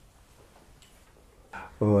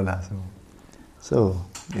Hola. So,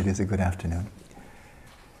 it is a good afternoon.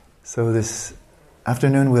 So this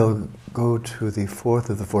afternoon we'll go to the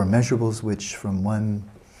fourth of the four immeasurables, which from one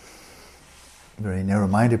very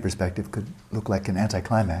narrow-minded perspective could look like an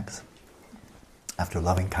anticlimax after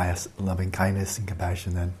loving kindness and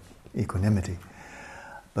compassion and equanimity.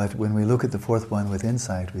 But when we look at the fourth one with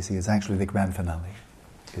insight, we see it's actually the grand finale.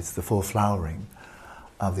 It's the full flowering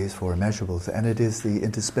of these four immeasurables, and it is the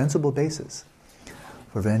indispensable basis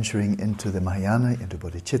for venturing into the Mahayana, into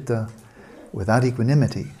bodhicitta. Without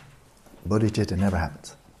equanimity, bodhicitta never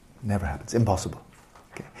happens. Never happens. Impossible.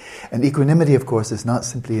 Okay. And equanimity, of course, is not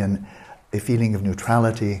simply a feeling of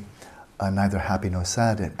neutrality, neither happy nor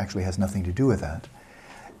sad. It actually has nothing to do with that.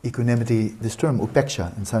 Equanimity, this term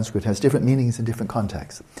upeksha in Sanskrit, has different meanings in different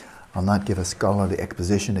contexts. I'll not give a scholarly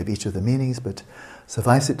exposition of each of the meanings, but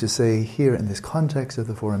suffice it to say here in this context of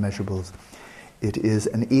the four immeasurables, it is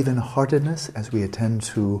an even-heartedness as we attend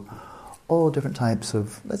to all different types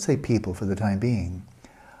of, let's say, people for the time being.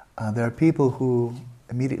 There are people who,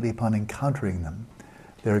 immediately upon encountering them,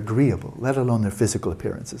 they're agreeable, let alone their physical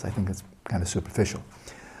appearances. I think it's kind of superficial.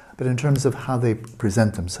 But in terms of how they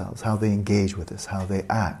present themselves, how they engage with us, how they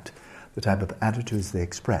act, the type of attitudes they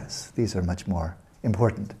express, these are much more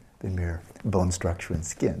important than mere bone structure and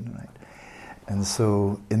skin, right? And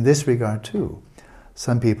so, in this regard too,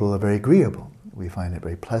 some people are very agreeable. We find it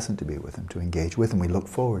very pleasant to be with them, to engage with them. We look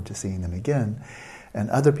forward to seeing them again. And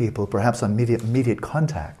other people, perhaps on immediate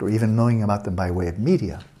contact, or even knowing about them by way of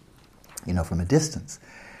media, from a distance,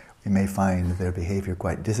 we may find their behavior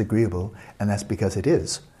quite disagreeable, and that's because it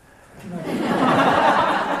is.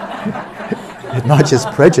 It's not just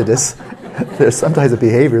prejudice. There's sometimes a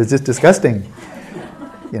behavior is just disgusting,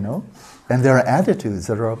 And there are attitudes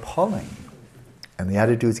that are appalling. And the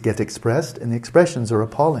attitudes get expressed, and the expressions are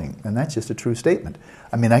appalling. And that's just a true statement.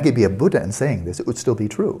 I mean, I could be a Buddha and saying this, it would still be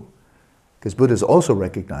true. Because Buddhas also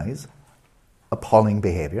recognize appalling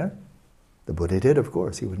behavior. The Buddha did, of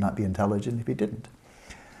course. He would not be intelligent if he didn't.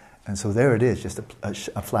 And so there it is, just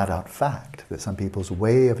a flat-out fact that some people's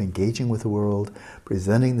way of engaging with the world,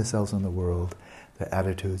 presenting themselves in the world, their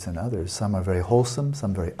attitudes and others, some are very wholesome,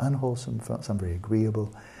 some very unwholesome, some very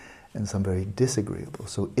agreeable, and some very disagreeable.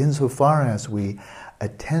 So insofar as we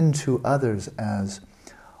attend to others as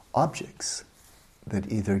objects that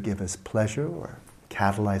either give us pleasure or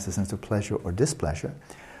catalyze a sense of pleasure or displeasure,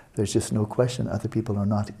 there's just no question other people are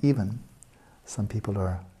not even. Some people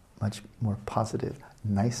are much more positive,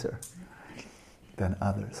 nicer than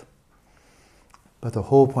others. But the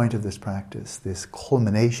whole point of this practice, this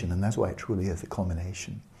culmination, and that's why it truly is the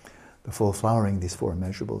culmination, the full flowering, these four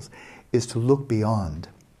immeasurables, is to look beyond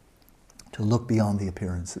the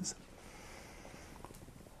appearances,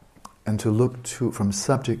 and to look from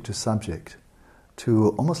subject to subject, to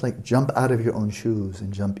almost like jump out of your own shoes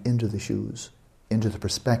and jump into the shoes, into the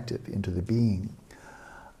perspective, into the being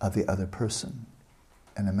of the other person,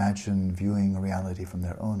 and imagine viewing reality from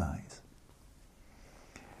their own eyes.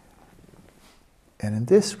 And in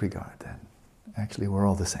this regard, then, actually we're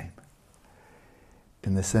all the same,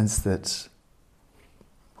 in the sense that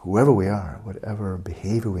whoever we are, whatever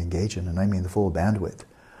behavior we engage in, and I mean the full bandwidth,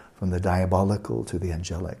 from the diabolical to the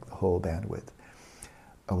angelic, the whole bandwidth,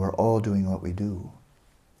 we're all doing what we do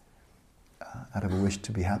out of a wish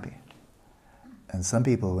to be happy. And some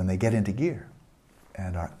people, when they get into gear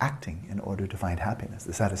and are acting in order to find happiness,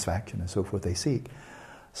 the satisfaction and so forth they seek,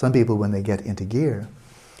 some people, when they get into gear,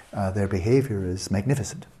 their behavior is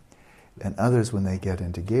magnificent. And others, when they get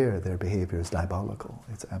into gear, their behavior is diabolical.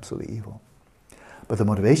 It's absolutely evil. But the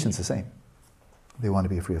motivation's the same. They want to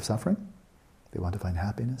be free of suffering. They want to find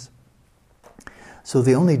happiness. So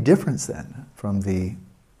the only difference then from the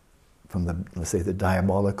let's say the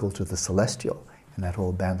diabolical to the celestial in that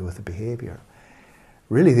whole bandwidth of behavior,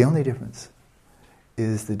 really the only difference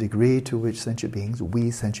is the degree to which sentient beings,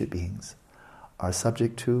 we sentient beings, are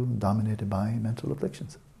subject to, dominated by mental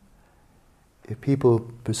afflictions. If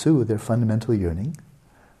people pursue their fundamental yearning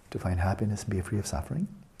to find happiness and be free of suffering,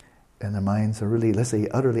 and their minds are really, let's say,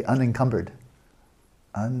 utterly unencumbered,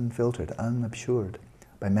 unfiltered, unobscured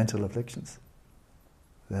by mental afflictions,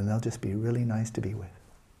 then they'll just be really nice to be with.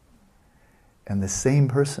 And the same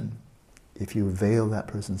person, if you veil that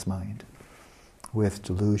person's mind with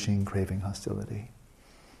delusion, craving, hostility,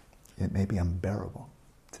 it may be unbearable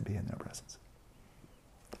to be in their presence.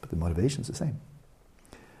 But the motivation's the same.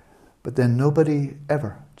 But then nobody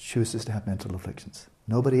ever chooses to have mental afflictions.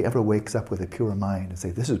 Nobody ever wakes up with a pure mind and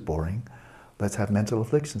say, this is boring, let's have mental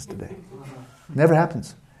afflictions today. Never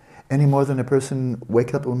happens. Any more than a person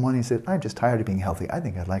wakes up one morning and says, I'm just tired of being healthy. I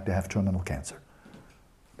think I'd like to have terminal cancer.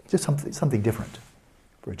 Just something different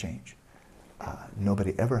for a change.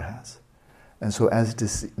 Nobody ever has. And so as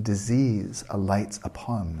disease alights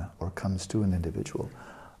upon or comes to an individual,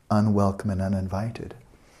 unwelcome and uninvited,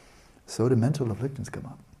 so do mental afflictions come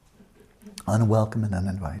up. Unwelcome and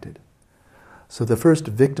uninvited. So the first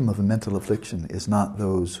victim of a mental affliction is not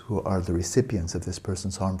those who are the recipients of this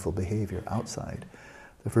person's harmful behavior outside.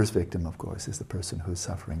 The first victim, of course, is the person who's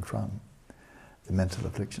suffering from the mental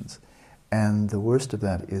afflictions. And the worst of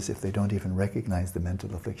that is if they don't even recognize the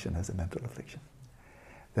mental affliction as a mental affliction.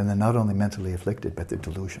 Then they're not only mentally afflicted, but they're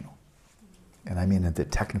delusional. And I mean in the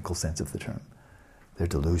technical sense of the term. They're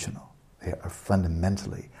delusional. They are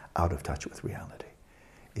fundamentally out of touch with reality.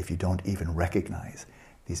 If you don't even recognize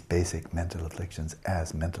these basic mental afflictions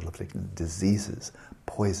as mental afflictions, diseases,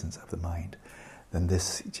 poisons of the mind, then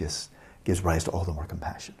this just gives rise to all the more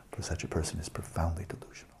compassion, for such a person is profoundly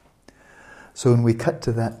delusional. So when we cut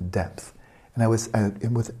to that depth,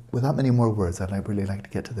 and without many more words, I'd really like to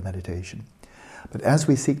get to the meditation. But as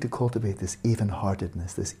we seek to cultivate this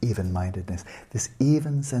even-heartedness, this even-mindedness, this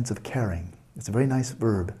even sense of caring, it's a very nice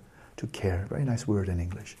verb, to care, very nice word in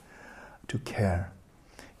English, to care.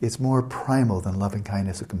 It's more primal than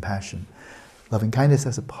loving-kindness or compassion. Loving-kindness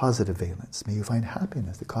has a positive valence. May you find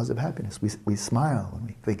happiness, the cause of happiness. We smile when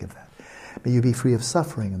we think of that. May you be free of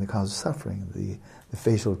suffering and the cause of suffering. The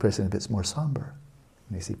facial expression is a bit more somber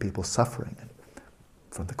when you see people suffering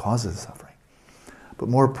from the causes of suffering. But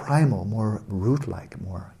more primal, more root-like,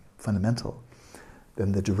 more fundamental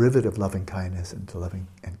than the derivative loving-kindness and loving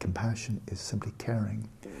and compassion is simply caring.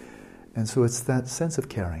 And so it's that sense of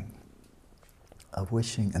caring, of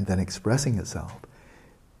wishing and then expressing itself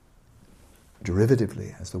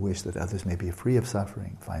derivatively as the wish that others may be free of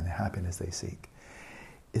suffering, find the happiness they seek.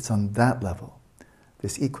 It's on that level.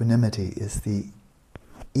 This equanimity is the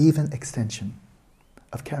even extension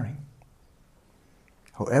of caring.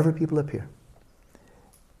 However people appear.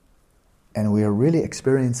 And we are really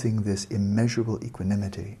experiencing this immeasurable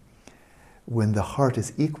equanimity when the heart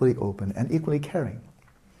is equally open and equally caring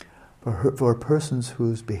for persons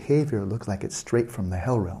whose behavior looks like it's straight from the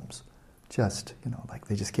hell realms. Just, like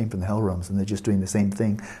they just came from the hell realms and they're just doing the same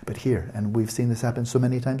thing, but here. And we've seen this happen so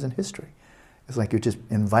many times in history. It's like you're just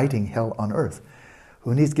inviting hell on earth.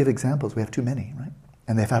 Who needs to give examples? We have too many, right?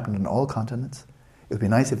 And they've happened on all continents. It would be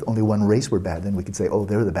nice if only one race were bad, then we could say, oh,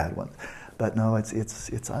 they're the bad ones. But no, it's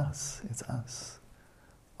us. It's us.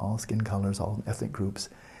 All skin colors, all ethnic groups.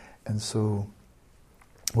 And so,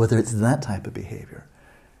 whether it's that type of behavior,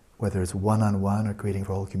 whether it's one-on-one or creating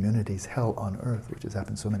for whole communities, hell on earth, which has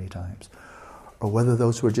happened so many times, or whether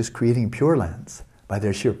those who are just creating pure lands by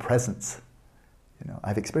their sheer presence.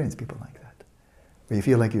 I've experienced people like that, where you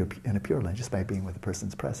feel like you're in a pure land just by being with a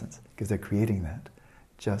person's presence, because they're creating that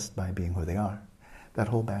just by being who they are. That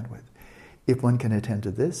whole bandwidth. If one can attend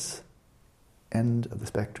to this end of the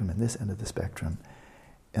spectrum and this end of the spectrum,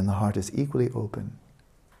 and the heart is equally open,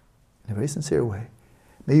 in a very sincere way,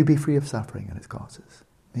 may you be free of suffering and its causes.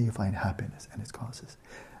 May you find happiness and its causes.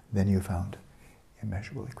 Then you found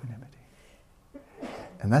immeasurable equanimity.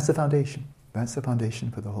 And that's the foundation. That's the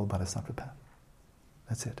foundation for the whole Bodhisattva path.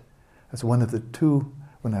 That's it. That's one of the two,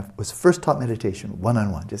 when I was first taught meditation,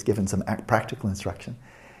 one-on-one, just given some practical instruction,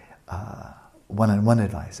 one-on-one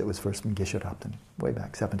advice. It was first from Geshe Rabten, way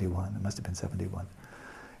back, 71, it must have been 71.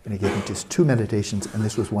 And he gave me just 2 meditations, and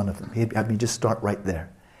this was one of them. He had me just start right there.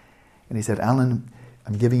 And he said, Alan,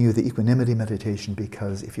 I'm giving you the equanimity meditation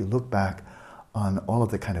because if you look back on all of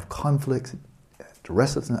the kind of conflicts,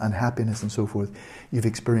 restlessness, unhappiness, and so forth you've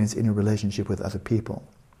experienced in your relationship with other people,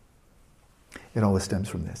 it always stems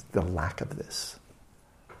from this, the lack of this.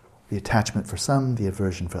 The attachment for some, the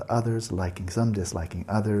aversion for others, liking some, disliking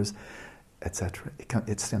others, etc.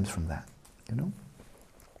 It stems from that, And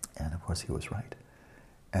of course he was right.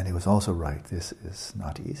 And he was also right, this is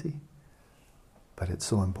not easy, but it's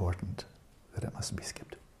so important that it mustn't be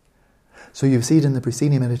skipped. So you see it in the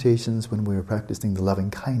preceding meditations when we were practicing the loving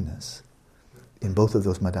kindness in both of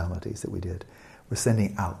those modalities that we did. We're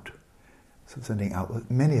sending out. So sending out,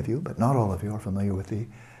 many of you, but not all of you, are familiar with the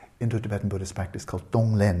Indo-Tibetan Buddhist practice called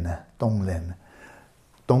tonglen. Tonglen.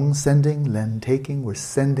 Tong sending, len taking. We're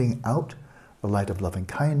sending out the light of loving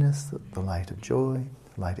kindness, the light of joy,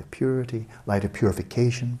 the light of purity, light of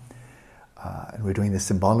purification. And we're doing this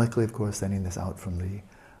symbolically, of course, sending this out from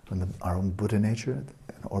our own Buddha nature,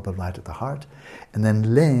 an orb of light at the heart. And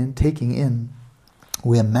then len, taking in,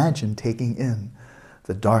 we imagine taking in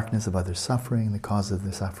the darkness of others' suffering, the cause of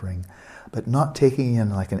their suffering, but not taking in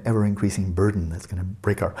like an ever-increasing burden that's going to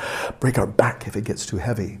break our back if it gets too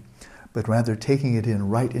heavy, but rather taking it in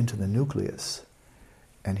right into the nucleus.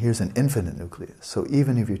 And here's an infinite nucleus. So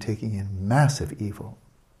even if you're taking in massive evil,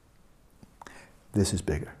 this is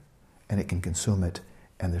bigger. and it can consume it,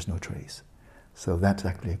 and there's no trace. So that's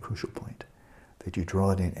actually a crucial point, that you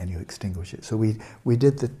draw it in and you extinguish it. So we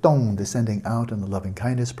did the tong, the sending out, and the loving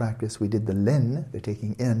kindness practice. We did the lin, the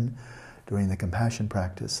taking in, during the compassion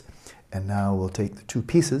practice. And now we'll take the two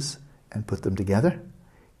pieces and put them together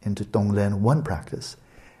into tonglen one practice,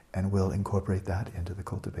 and we'll incorporate that into the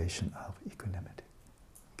cultivation of equanimity.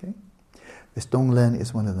 Okay? This tonglen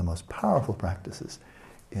is one of the most powerful practices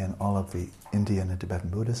in all of the Indian and Tibetan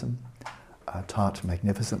Buddhism, taught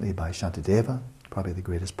magnificently by Shantideva, probably the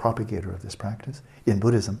greatest propagator of this practice in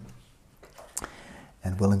Buddhism.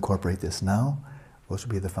 And we'll incorporate this now, which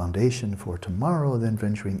will be the foundation for tomorrow, then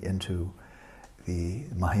venturing into the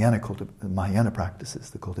Mahayana practices,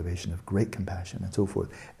 the cultivation of great compassion and so forth.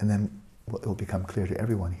 And then it will become clear to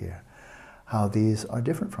everyone here how these are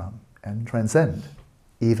different from and transcend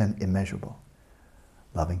even immeasurable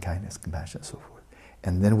loving kindness, compassion, and so forth.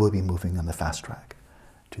 And then we'll be moving on the fast track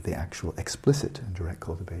to the actual explicit and direct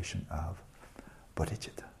cultivation of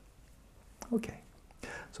bodhicitta. Okay,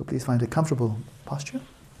 so please find a comfortable posture,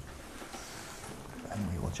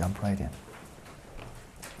 and we will jump right in.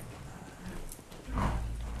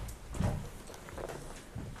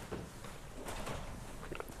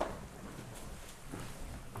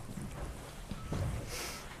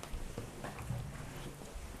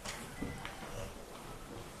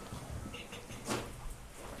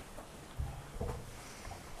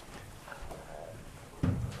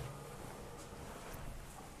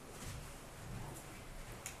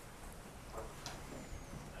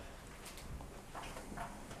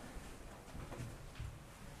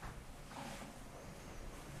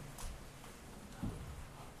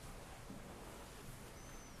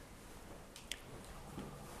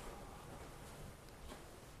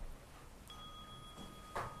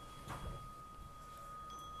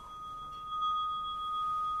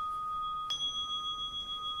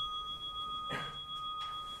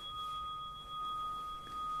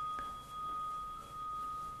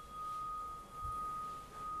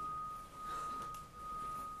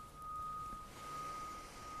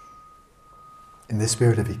 In the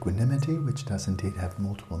spirit of equanimity, which does indeed have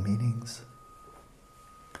multiple meanings,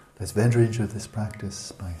 let's venture into this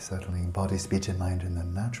practice by settling body, speech, and mind in the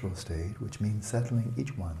natural state, which means settling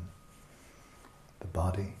each one. The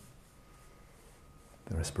body,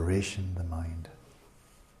 the respiration, the mind,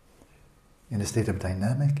 in a state of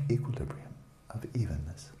dynamic equilibrium, of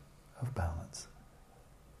evenness, of balance.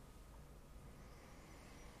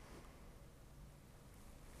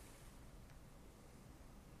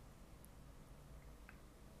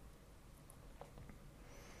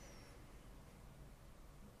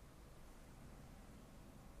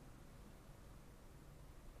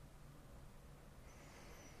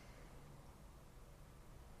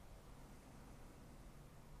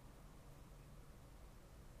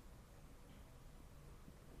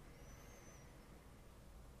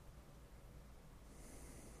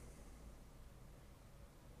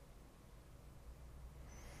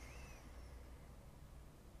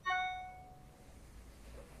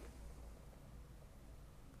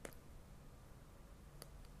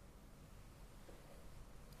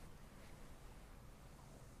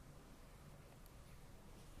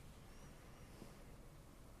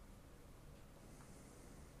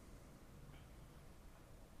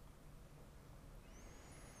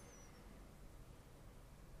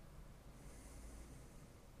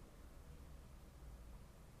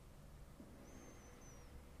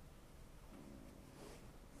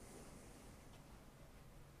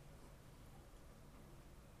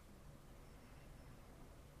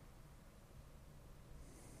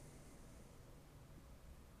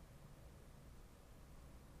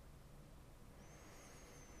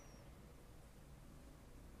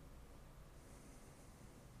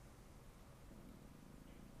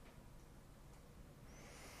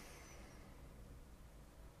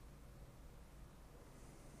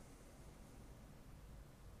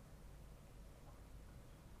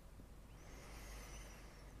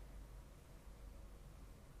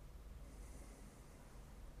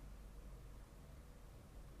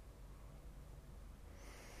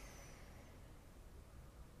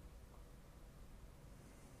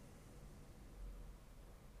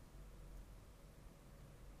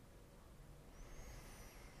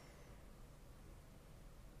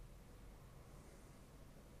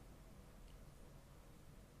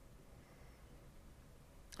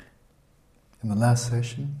 In the last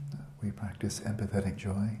session, we practiced empathetic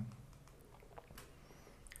joy,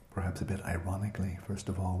 perhaps a bit ironically, first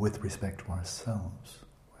of all, with respect to ourselves,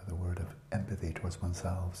 where the word of empathy towards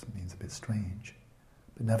oneself means a bit strange,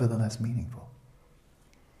 but nevertheless meaningful.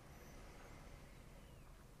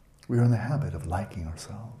 We are in the habit of liking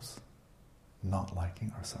ourselves, not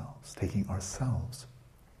liking ourselves, taking ourselves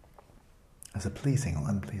as a pleasing or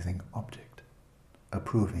unpleasing object,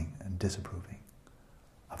 approving and disapproving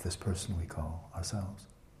of this person we call ourselves.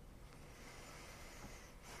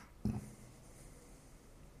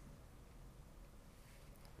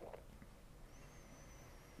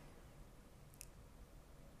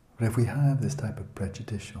 But if we have this type of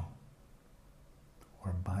prejudicial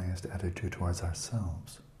or biased attitude towards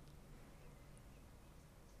ourselves,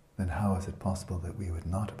 then how is it possible that we would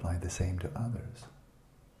not apply the same to others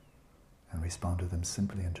and respond to them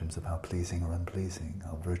simply in terms of how pleasing or unpleasing,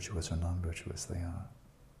 how virtuous or non-virtuous they are?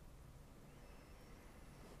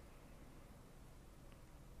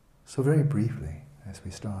 So very briefly, as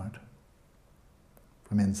we start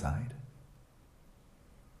from inside,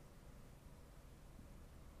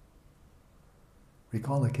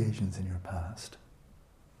 recall occasions in your past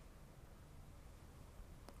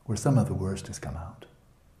where some of the worst has come out.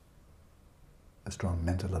 A strong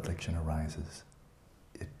mental affliction arises,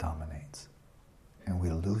 it dominates, and we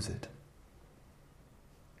lose it.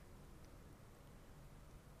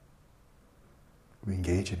 We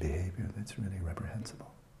engage in behavior that's really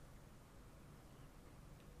reprehensible.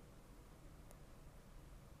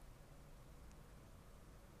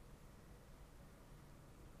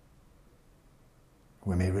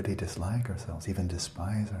 We may really dislike ourselves, even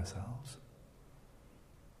despise ourselves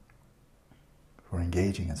for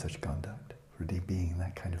engaging in such conduct, for being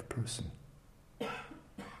that kind of person.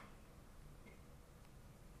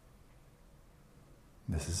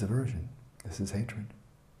 This is aversion. This is hatred.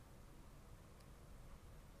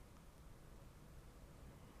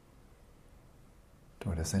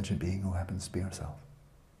 Toward a sentient being who happens to be ourselves.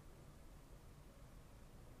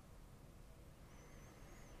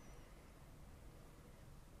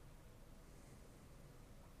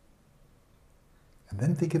 And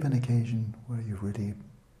then think of an occasion where you've really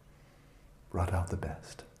brought out the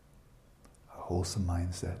best. A wholesome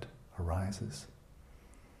mindset arises.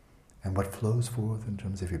 And what flows forth in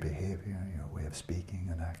terms of your behavior, your way of speaking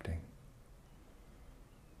and acting,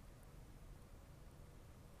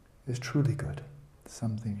 is truly good.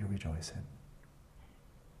 Something to rejoice in.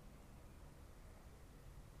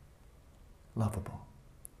 Lovable.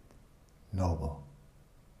 Noble.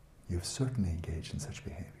 You've certainly engaged in such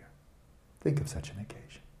behavior. Think of such an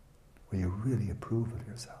occasion where you really approve of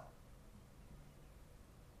yourself.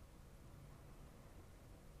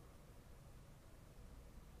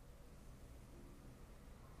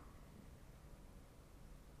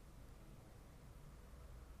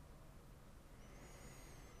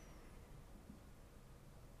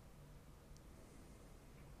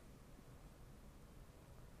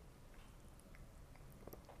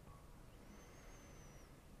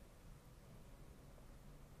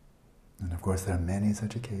 And of course there are many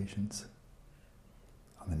such occasions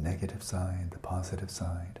on the negative side, the positive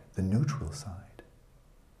side, the neutral side,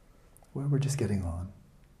 where we're just getting on,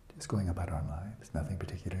 just going about our lives, nothing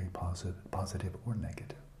particularly positive or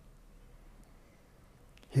negative.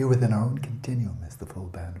 Here within our own continuum is the full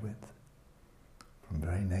bandwidth, from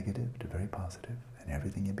very negative to very positive, and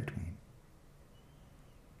everything in between.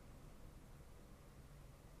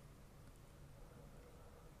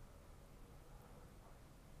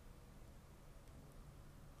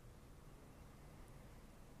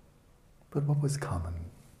 But what was common?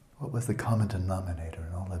 What was the common denominator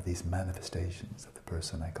in all of these manifestations of the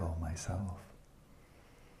person I call myself?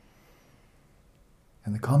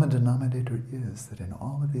 And the common denominator is that in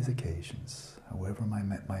all of these occasions, however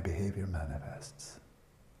my behavior manifests,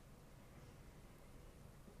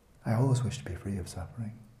 I always wish to be free of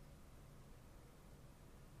suffering.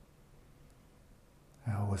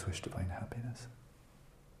 I always wish to find happiness.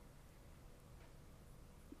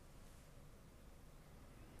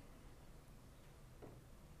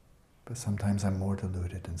 But sometimes I'm more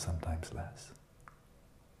deluded and sometimes less.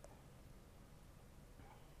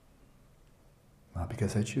 Not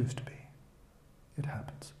because I choose to be. It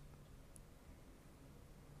happens.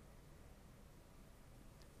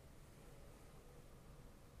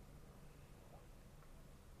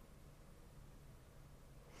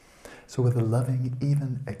 So with a loving,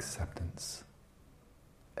 even acceptance,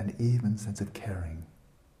 an even sense of caring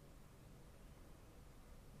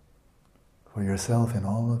for yourself in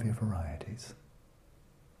all of your varieties,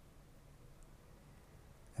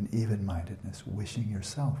 an even-mindedness, wishing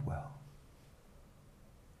yourself well,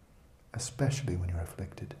 especially when you're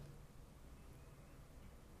afflicted,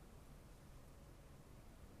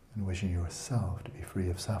 and wishing yourself to be free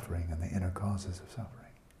of suffering and the inner causes of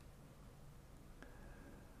suffering.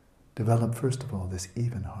 Develop, first of all, this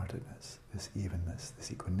even-heartedness, this evenness,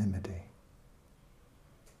 this equanimity.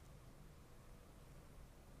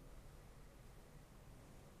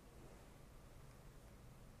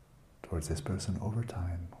 towards this person over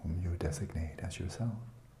time whom you designate as yourself.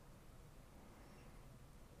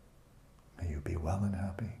 May you be well and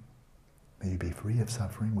happy. May you be free of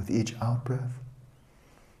suffering. With each out-breath,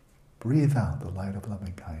 breathe out the light of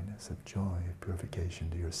loving kindness, of joy, of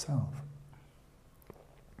purification to yourself.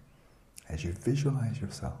 As you visualize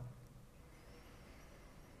yourself,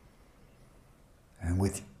 and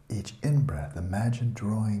with each in-breath, imagine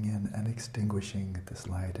drawing in and extinguishing this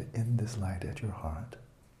light at your heart.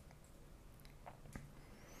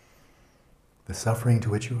 The suffering to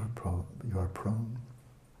which you are prone,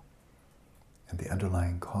 and the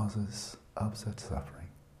underlying causes of such suffering.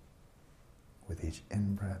 With each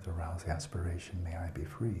in-breath, arouse the aspiration, may I be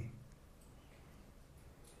free.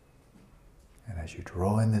 And as you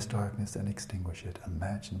draw in this darkness and extinguish it,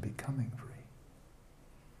 imagine becoming free.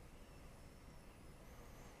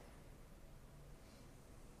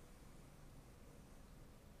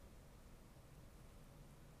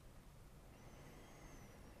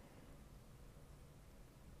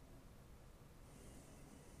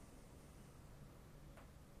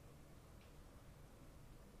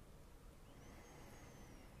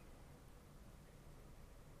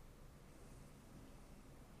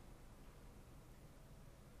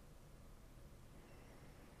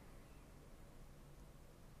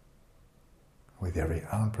 With every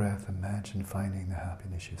out-breath, imagine finding the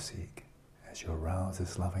happiness you seek as you arouse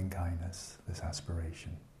this loving kindness, this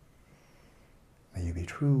aspiration. May you be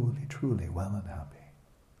truly, truly well and happy.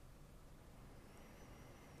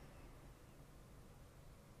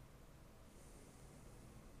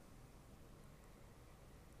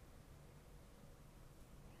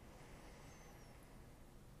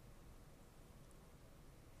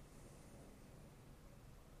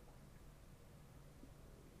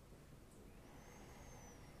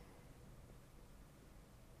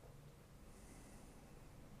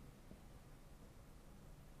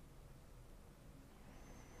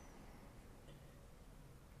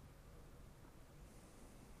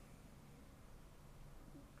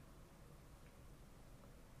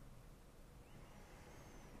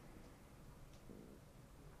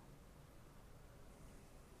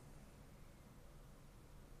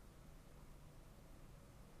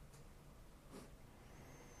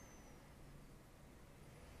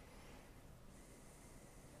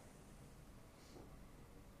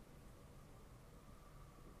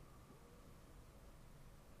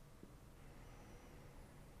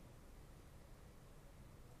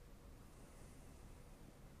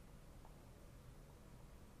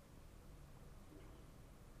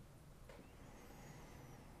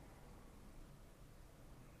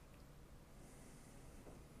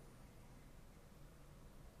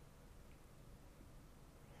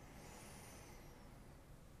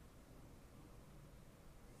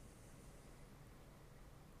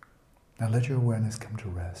 Now let your awareness come to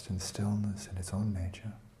rest in stillness in its own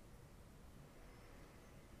nature.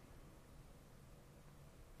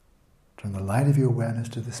 Turn the light of your awareness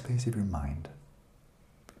to the space of your mind,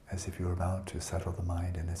 as if you were about to settle the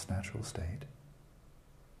mind in its natural state,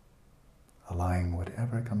 allowing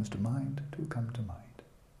whatever comes to mind to come to mind.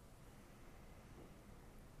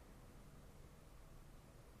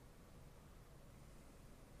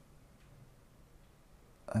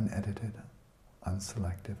 Unedited,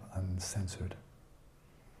 unselective, uncensored.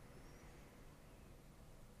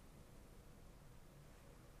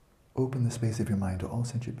 Open the space of your mind to all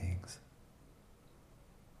sentient beings,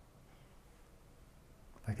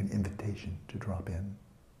 like an invitation to drop in.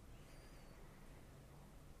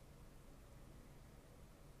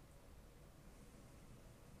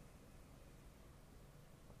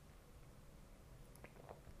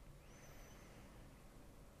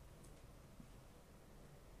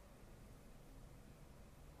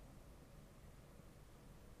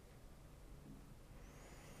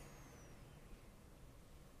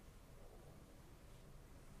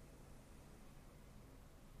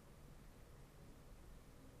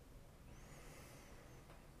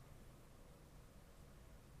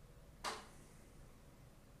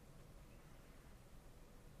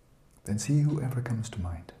 Then see whoever comes to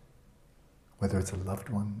mind, whether it's a loved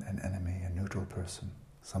one, an enemy, a neutral person,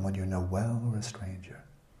 someone you know well, or a stranger.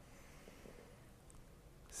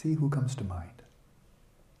 See who comes to mind.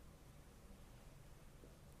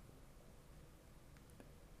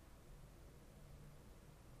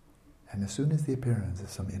 And as soon as the appearance of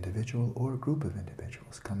some individual or group of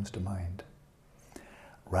individuals comes to mind,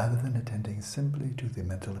 rather than attending simply to the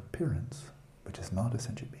mental appearance, which is not a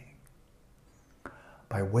sentient being,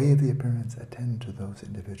 by way of the appearance, attend to those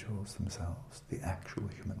individuals themselves, the actual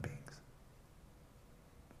human beings.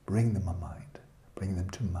 Bring them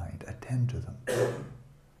to mind, attend to them,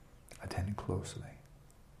 attend closely.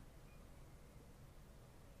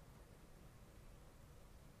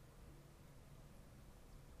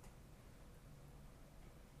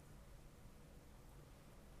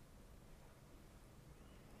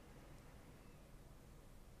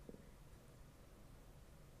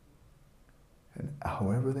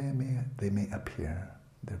 however they may appear,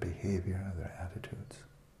 their behavior, their attitudes,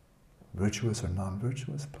 virtuous or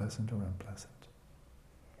non-virtuous, pleasant or unpleasant.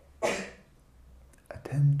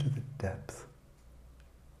 Attend to the depth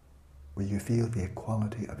where you feel the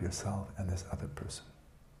equality of yourself and this other person.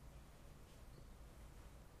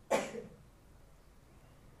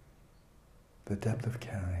 The depth of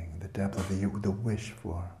caring, the depth of the wish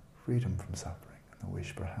for freedom from suffering, and the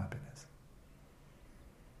wish for happiness.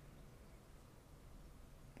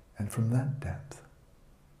 And from that depth,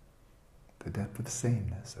 the depth of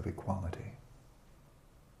sameness, of equality,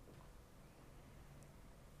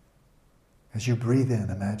 as you breathe in,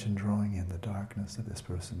 imagine drawing in the darkness of this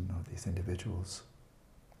person or these individuals'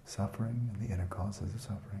 suffering and the inner causes of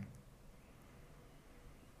suffering.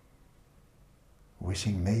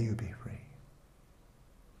 Wishing, may you be free.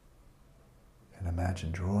 And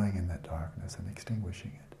imagine drawing in that darkness and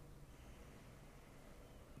extinguishing it.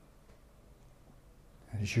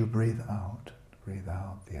 And as you breathe out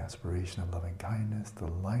the aspiration of loving kindness, the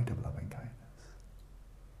light of loving kindness.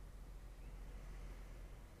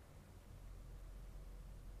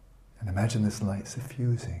 And imagine this light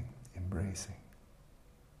suffusing, embracing,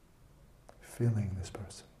 filling this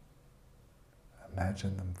person.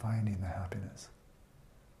 Imagine them finding the happiness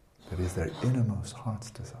that is their innermost heart's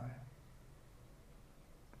desire,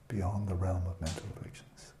 beyond the realm of mental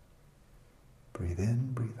afflictions. Breathe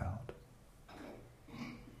in, breathe out.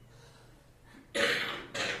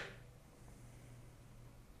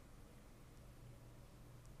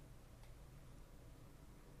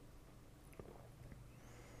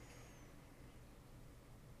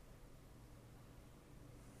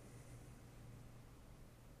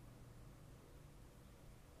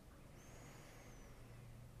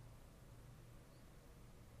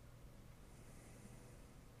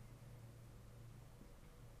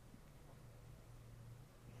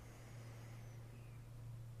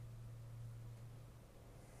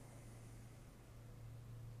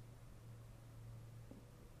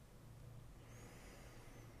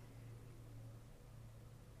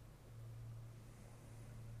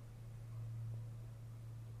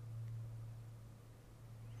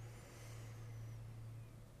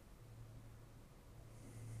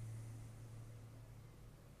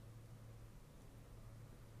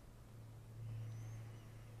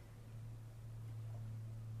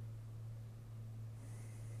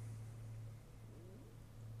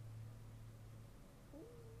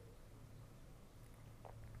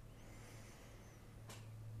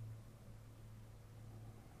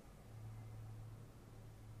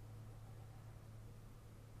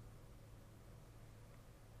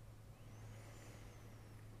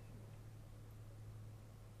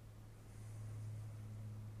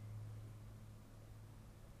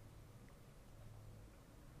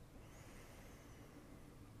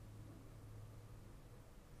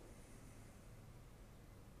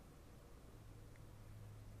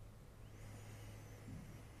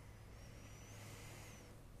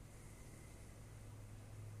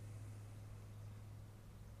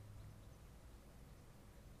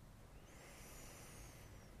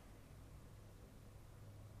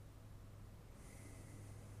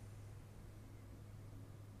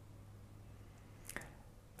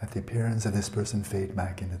 Let the appearance of this person fade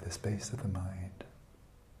back into the space of the mind.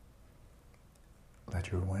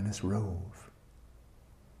 Let your awareness rove.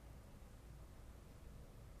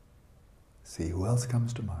 See who else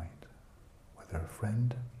comes to mind, whether a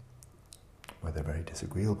friend, whether a very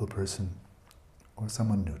disagreeable person, or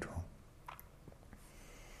someone neutral.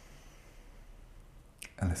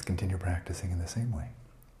 And let's continue practicing in the same way.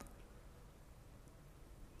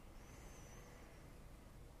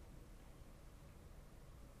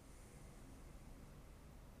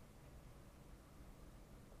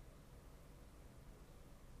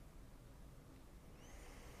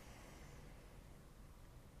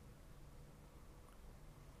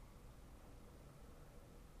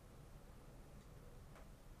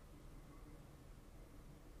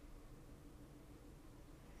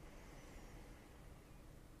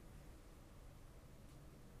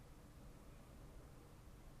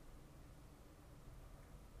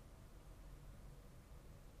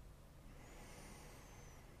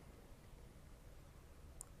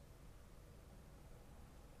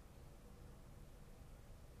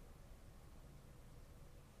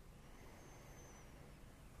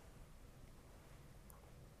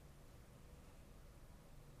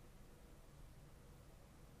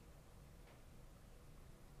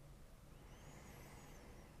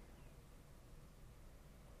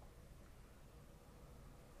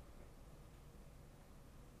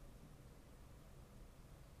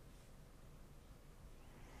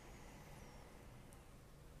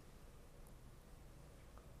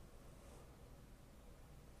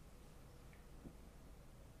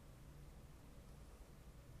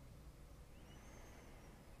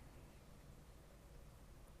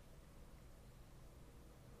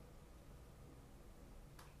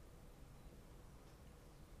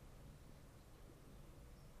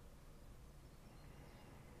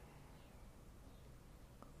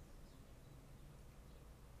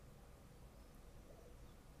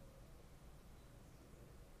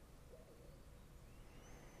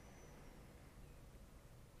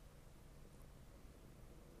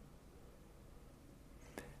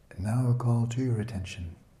 call to your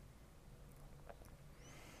attention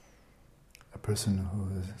a person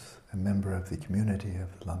who is a member of the community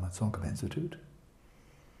of the Lama Tsongkhapa Institute,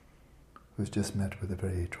 who's just met with a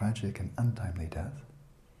very tragic and untimely death.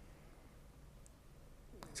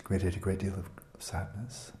 It's created a great deal of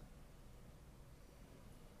sadness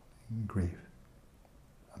and grief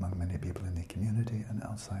among many people in the community and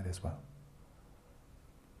outside as well.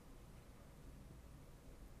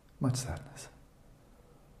 Much sadness.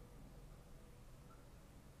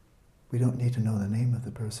 We don't need to know the name of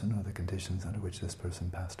the person or the conditions under which this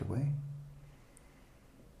person passed away,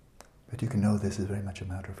 but you can know this is very much a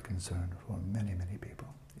matter of concern for many, many people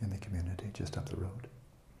in the community just up the road.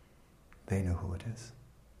 They know who it is.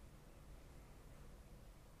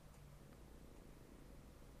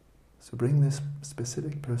 So bring this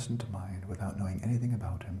specific person to mind without knowing anything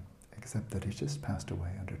about him, except that he's just passed away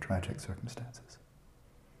under tragic circumstances.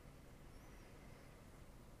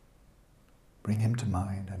 Bring him to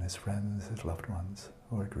mind and his friends, his loved ones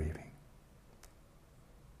who are grieving.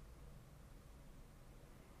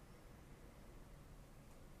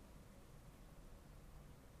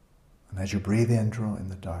 And as you breathe in, draw in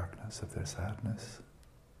the darkness of their sadness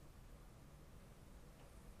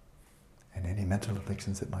and any mental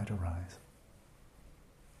afflictions that might arise,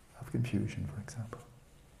 of confusion, for example.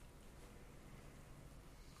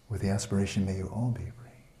 With the aspiration, may you all be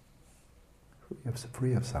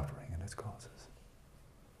free of suffering and its causes.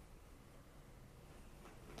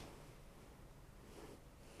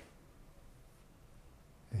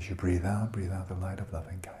 As you breathe out the light of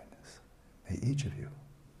loving kindness. May each of you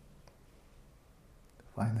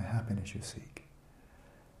find the happiness you seek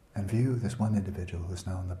and view this one individual who is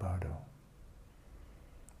now in the bardo.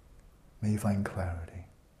 May you find clarity.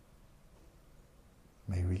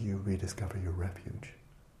 May you rediscover your refuge.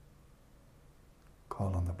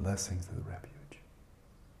 Call on the blessings of the refuge.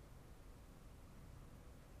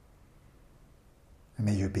 And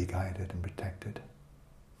may you be guided and protected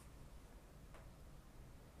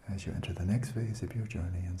as you enter the next phase of your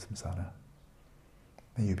journey in samsara.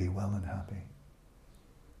 May you be well and happy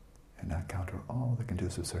and encounter all the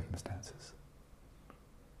conducive circumstances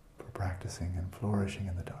for practicing and flourishing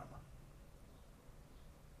in the Dharma.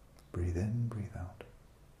 Breathe in, breathe out.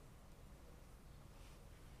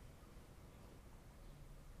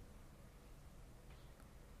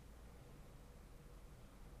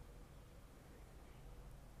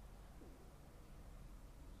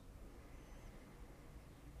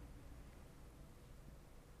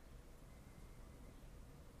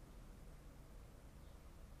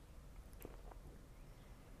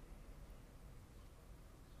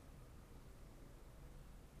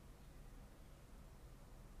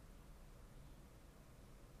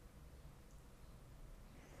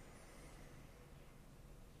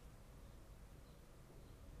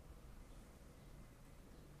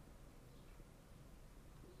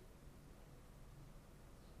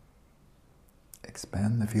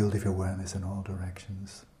 Expand the field of your awareness in all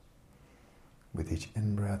directions. With each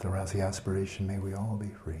in-breath or as the aspiration, may we all be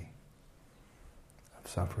free of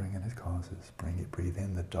suffering and its causes. Breathe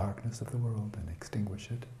in the darkness of the world and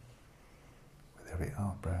extinguish it. With every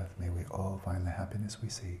out-breath, may we all find the happiness we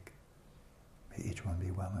seek. May each one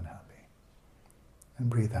be well and happy. And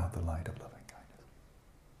breathe out the light of loving kindness.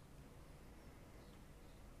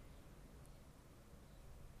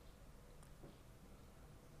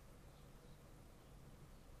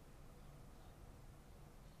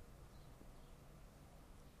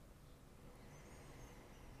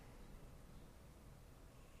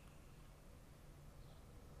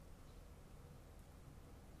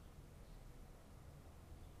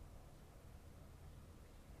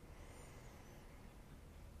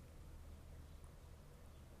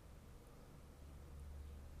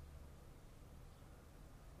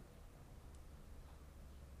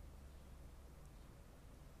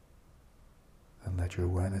 And let your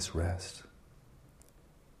awareness rest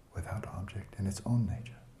without object in its own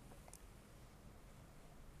nature,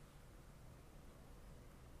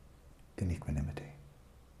 in equanimity.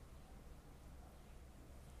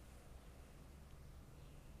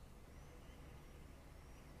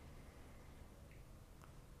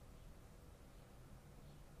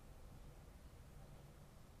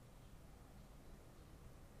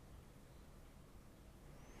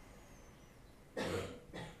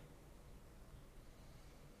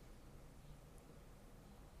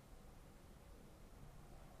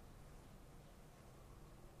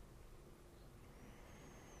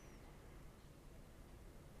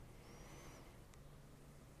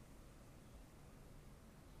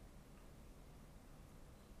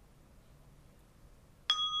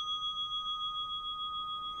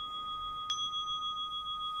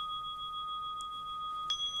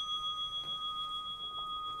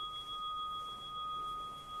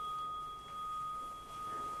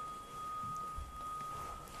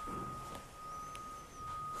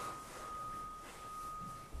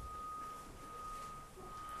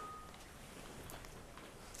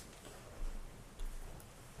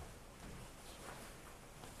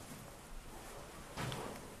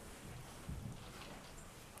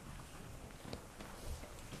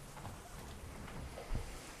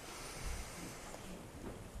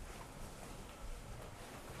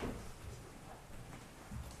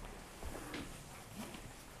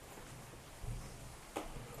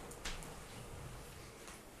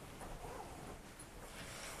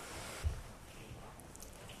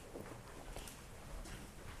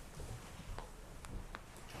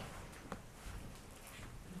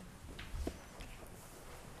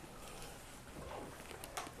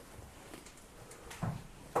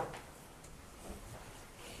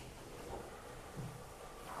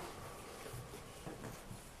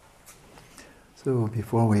 So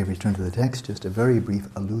before we return to the text, just a very brief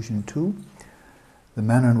allusion to the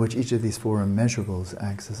manner in which each of these four immeasurables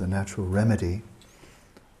acts as a natural remedy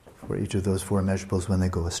for each of those four immeasurables when they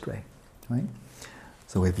go astray. Right?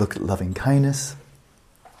 So we've looked at loving kindness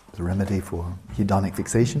as a remedy for hedonic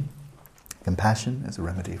fixation, compassion as a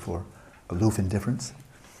remedy for aloof indifference,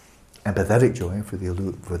 empathetic joy for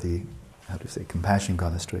the compassion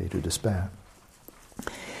gone astray to despair.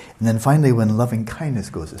 And then finally, when loving kindness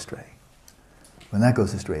goes astray, when that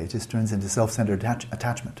goes astray, it just turns into self-centered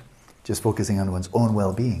attachment, just focusing on one's own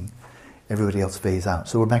well-being. Everybody else fades out.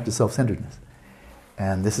 So we're back to self-centeredness.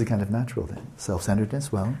 And this is kind of natural then.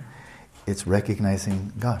 Self-centeredness, well, it's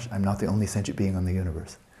recognizing, gosh, I'm not the only sentient being on the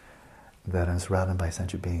universe, that I'm surrounded by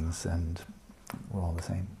sentient beings, and we're all the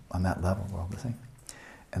same. On that level, we're all the same.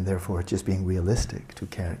 And therefore, just being realistic to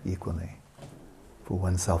care equally for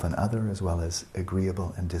oneself and other, as well as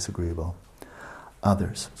agreeable and disagreeable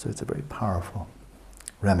others. So it's a very powerful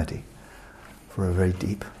remedy for a very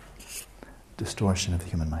deep distortion of the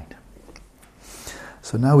human mind.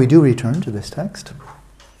 So now we do return to this text,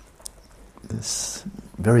 this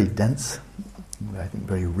very dense, I think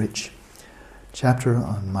very rich chapter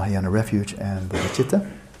on Mahayana refuge and bodhicitta.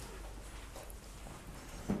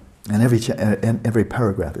 And every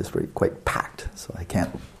paragraph is quite packed, so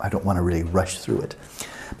I don't want to really rush through it.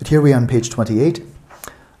 But here we are on page 28,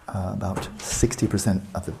 about 60%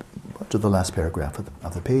 to the last paragraph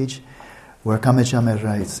of the page, where Karma Chagme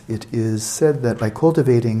writes, it is said that by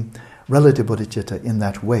cultivating relative bodhicitta in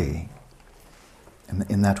that way, and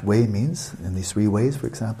in that way means, in these three ways, for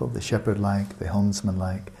example, the shepherd-like, the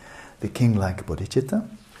helmsman-like, the king-like bodhicitta,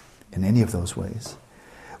 in any of those ways,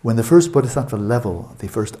 when the first bodhisattva level, the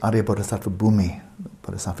first arya bodhisattva bhumi,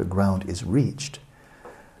 bodhisattva ground, is reached,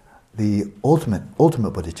 the ultimate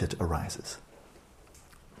bodhicitta arises.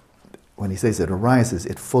 When he says it arises,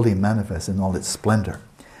 it fully manifests in all its splendor.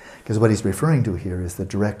 Because what he's referring to here is the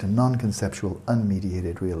direct and non-conceptual,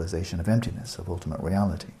 unmediated realization of emptiness, of ultimate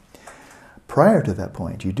reality. Prior to that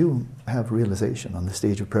point, you do have realization on the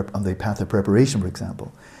stage of on the path of preparation, for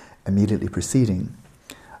example, immediately preceding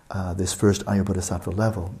this first Arya Bodhisattva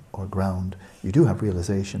level or ground. You do have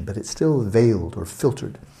realization, but it's still veiled or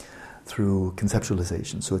filtered through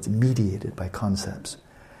conceptualization, so it's mediated by concepts.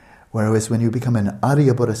 Whereas when you become an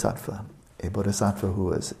Arya Bodhisattva, a Bodhisattva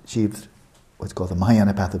who has achieved what's called the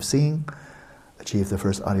Mahayana path of seeing, achieved the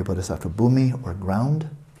first Arya Bodhisattva bhumi or ground,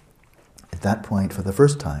 at that point, for the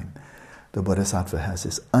first time, the Bodhisattva has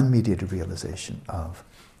this unmediated realization of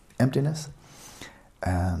emptiness,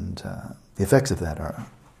 and the effects of that are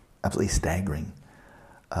absolutely staggering.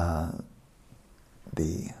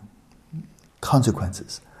 The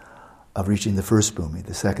consequences of reaching the first bhumi,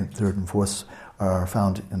 the second, third, and fourth, are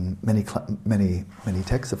found in many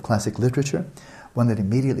texts of classic literature. One that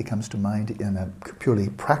immediately comes to mind in a purely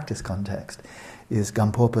practice context is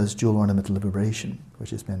Gampopa's Jewel Ornament of Liberation, which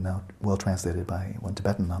has been now well translated by one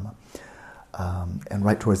Tibetan Lama. And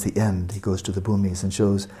right towards the end, he goes to the bhumis and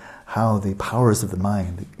shows how the powers of the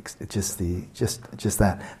mind, the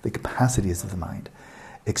capacities of the mind,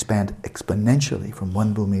 expand exponentially from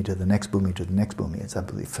one bhumi to the next bhumi to the next bhumi. It's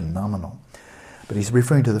absolutely phenomenal. But he's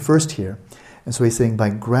referring to the first here, and so he's saying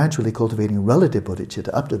by gradually cultivating relative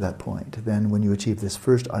bodhicitta up to that point, then when you achieve this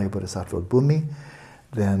first Arya Bodhisattva bhumi,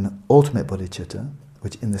 then ultimate bodhicitta,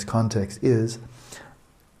 which in this context is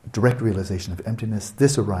direct realization of emptiness,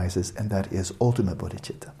 this arises, and that is ultimate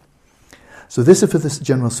bodhicitta. So this is for this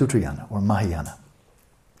general Sutrayana, or Mahayana,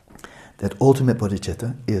 that ultimate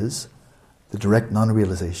bodhicitta is the direct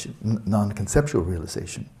non-conceptual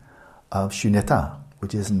realization of shunyata,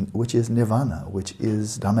 which is nirvana, which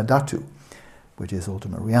is dhammadhatu, which is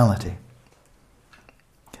ultimate reality.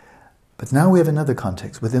 But now we have another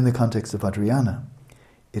context. Within the context of Vajrayana,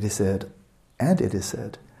 it is said that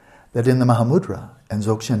in the Mahamudra and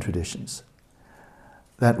Dzogchen traditions,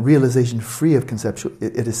 that realization free of conceptual,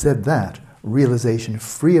 it is said that realization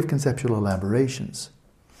free of conceptual elaborations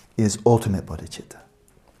is ultimate bodhicitta.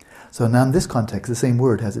 So now in this context, the same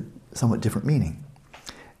word has a somewhat different meaning.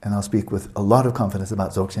 And I'll speak with a lot of confidence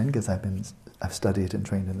about Dzogchen because I've studied and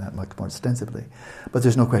trained in that much more extensively. But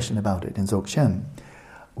there's no question about it. In Dzogchen,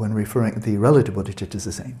 when referring, the relative bodhicitta is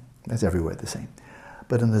the same. That's everywhere the same.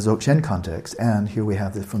 But in the Dzogchen context, and here we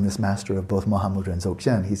have this from this master of both Mahamudra and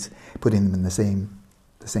Dzogchen, he's putting them in the same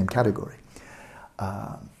category.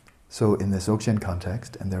 So in the Dzogchen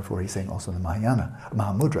context, and therefore he's saying also in the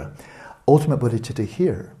Mahamudra, ultimate bodhicitta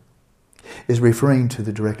here is referring to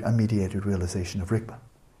the direct unmediated realization of rigpa,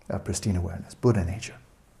 of pristine awareness, Buddha nature,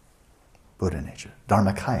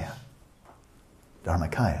 Dharmakaya,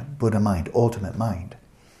 Buddha mind, ultimate mind.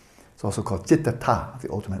 It's also called citta,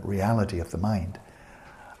 the ultimate reality of the mind,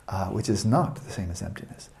 which is not the same as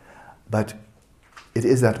emptiness. But it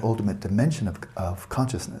is that ultimate dimension of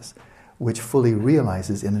consciousness which fully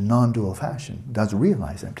realizes in a non-dual fashion, does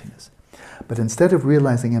realize emptiness. But instead of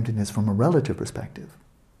realizing emptiness from a relative perspective,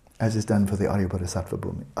 as is done for the Arya Bodhisattva,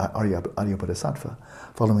 Arya Bodhisattva,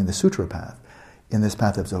 following the Sutra path, in this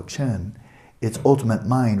path of Dzogchen, its ultimate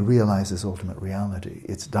mind realizes ultimate reality.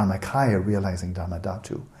 It's Dharmakaya realizing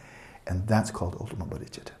Dharmadhatu. And that's called ultimate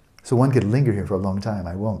bodhicitta. So one could linger here for a long time,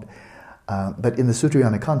 I won't. But in the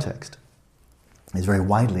Sutrayana context, it's very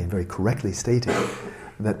widely and very correctly stated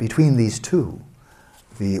that between these two,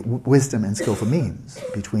 the wisdom and skillful means,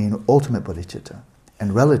 between ultimate bodhicitta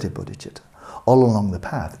and relative bodhicitta, all along the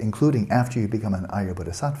path, including after you become an Arya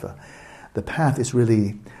Bodhisattva, the path is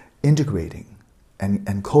really integrating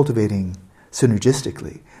and cultivating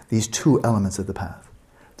synergistically these two elements of the path.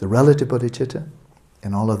 The relative bodhicitta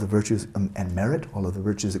and all of the virtues and merit, all of the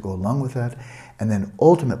virtues that go along with that, and then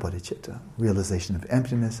ultimate bodhicitta, realization of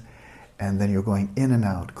emptiness, and then you're going in and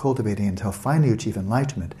out, cultivating until finally you achieve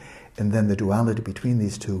enlightenment, and then the duality between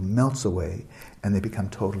these two melts away, and they become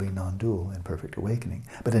totally non-dual in perfect awakening.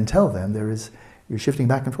 But until then, you're shifting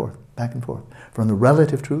back and forth, from the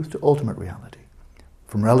relative truth to ultimate reality,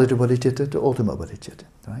 from relative bodhicitta to ultimate bodhicitta,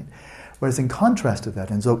 right? Whereas in contrast to that,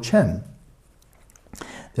 in Dzogchen,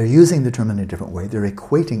 they're using the term in a different way. They're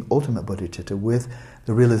equating ultimate bodhicitta with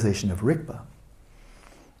the realization of rigpa.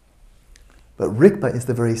 But rigpa is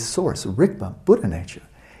the very source. Rigpa, Buddha nature,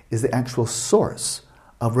 is the actual source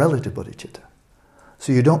of relative bodhicitta.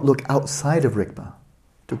 So you don't look outside of rigpa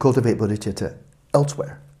to cultivate bodhicitta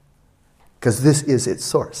elsewhere, because this is its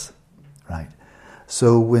source, right?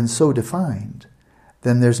 So when so defined,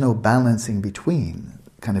 then there's no balancing between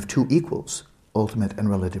kind of two equals, ultimate and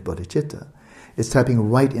relative bodhicitta. It's tapping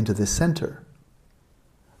right into the center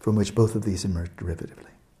from which both of these emerge derivatively.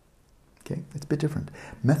 Okay, it's a bit different.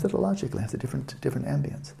 Methodologically, it has a different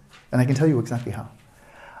ambience. And I can tell you exactly how,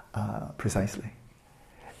 precisely.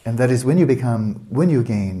 And that is when you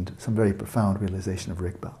gained some very profound realization of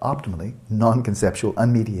rigpa, optimally, non-conceptual,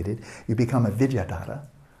 unmediated, you become a vidyadhara,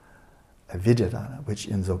 which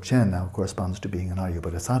in Dzogchen now corresponds to being an Arya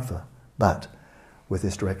Bodhisattva, but with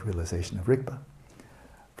this direct realization of rigpa.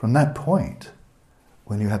 From that point,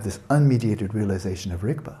 when you have this unmediated realization of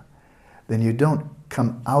rigpa, then you don't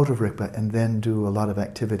come out of rigpa and then do a lot of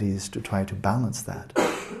activities to try to balance that,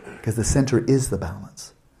 because the center is the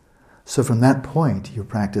balance. So from that point, you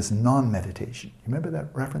practice non-meditation. You remember that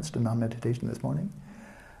reference to non-meditation this morning?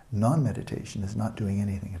 Non-meditation is not doing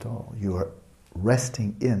anything at all. You are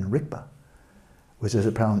resting in rigpa, which is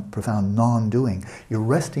a profound non-doing. You're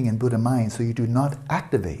resting in Buddha mind, so you do not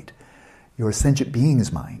activate your sentient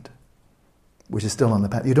being's mind, which is still on the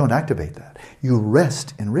path. You don't activate that. You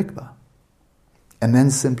rest in rigpa, and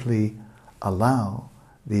then simply allow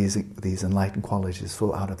these enlightened qualities to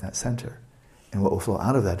flow out of that center. And what will flow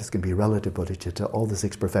out of that is going to be relative bodhicitta, all the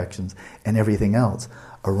six perfections, and everything else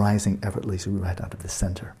arising effortlessly right out of the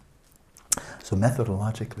center. So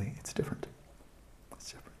methodologically, it's different.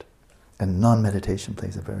 It's different. And non-meditation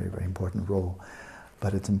plays a very, very important role.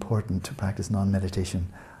 But it's important to practice non-meditation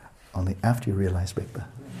only after you realize rigpa.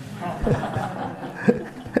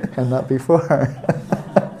 And not before.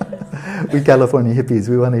 We California hippies,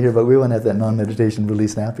 we want to have that non-meditation really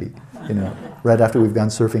snappy, right after we've gone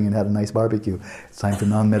surfing and had a nice barbecue. It's time for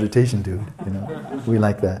non-meditation, dude, We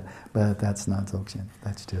like that. But that's not Dzogchen.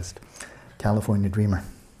 That's just California dreamer.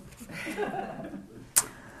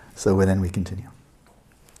 So then we continue.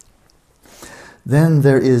 Then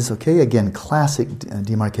there is, again, classic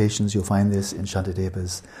demarcations. You'll find this in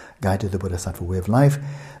Shantadeva's Guide to the Bodhisattva Way of Life.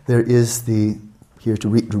 There is here to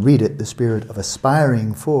read it, the spirit of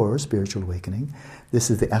aspiring for spiritual awakening.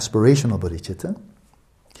 This is the aspirational bodhicitta.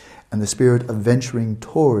 And the spirit of venturing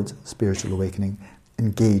towards spiritual awakening,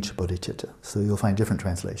 engaged bodhicitta. So you'll find different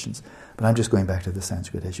translations. But I'm just going back to the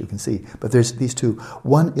Sanskrit, as you can see. But there's these two.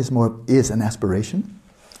 One is an aspiration.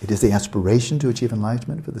 It is the aspiration to achieve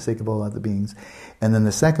enlightenment for the sake of all other beings. And then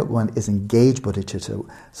the second one is engaged bodhicitta,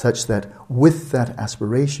 such that with that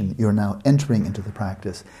aspiration, you're now entering into the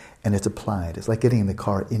practice and it's applied. It's like getting in the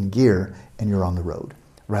car in gear and you're on the road,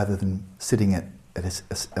 rather than sitting at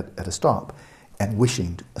a stop and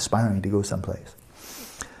aspiring to go someplace.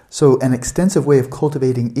 So an extensive way of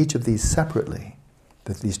cultivating each of these separately,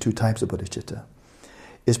 these two types of bodhicitta,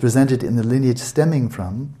 is presented in the lineage stemming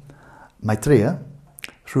from Maitreya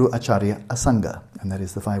through Acharya Asanga, and that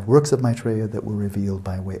is the 5 works of Maitreya that were revealed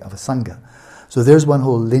by way of Asanga. So there's one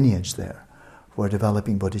whole lineage there for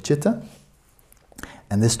developing bodhicitta.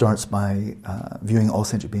 And this starts by viewing all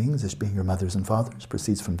sentient beings as being your mothers and fathers,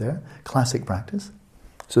 proceeds from there. Classic practice.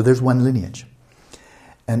 So there's one lineage.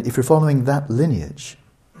 And if you're following that lineage,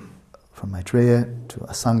 from Maitreya to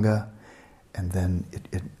Asanga, and then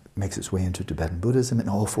it makes its way into Tibetan Buddhism and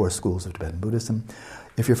all 4 schools of Tibetan Buddhism.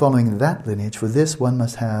 If you're following that lineage, for this one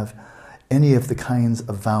must have any of the kinds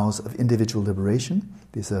of vows of individual liberation.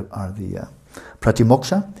 These are the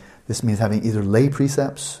pratimoksha. This means having either lay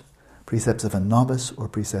precepts, precepts of a novice, or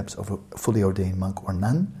precepts of a fully ordained monk or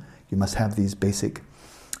nun. You must have these basic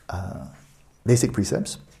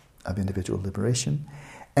precepts of individual liberation.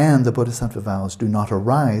 And the Bodhisattva vows do not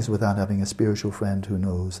arise without having a spiritual friend who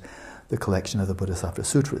knows the collection of the Bodhisattva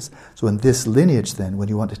sutras. So in this lineage then, when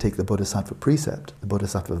you want to take the Bodhisattva precept, the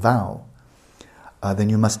Bodhisattva vow, then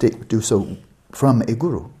you must do so from a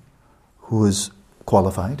guru who is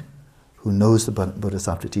qualified, who knows the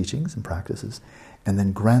Bodhisattva teachings and practices, and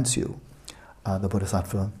then grants you the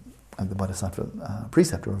Bodhisattva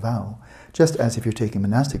precept or vow. Just as if you're taking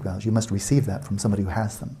monastic vows, you must receive that from somebody who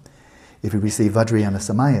has them. If you receive Vajrayana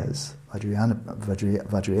Samayas,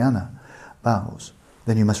 Vajrayana vows,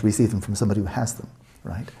 then you must receive them from somebody who has them,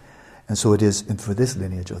 right? And so it is for this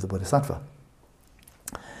lineage of the Bodhisattva.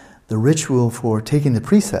 The ritual for taking the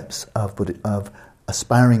precepts of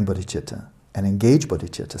aspiring bodhicitta and engaged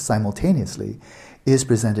bodhicitta simultaneously is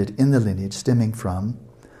presented in the lineage stemming from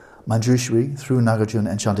Manjushri through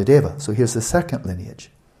Nagarjuna and Shantideva. So here's the second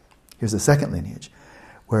lineage.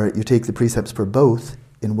 Where you take the precepts for both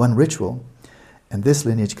in one ritual, and this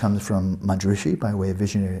lineage comes from Manjushri by way of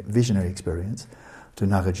visionary experience to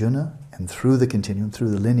Nagarjuna, and through the continuum,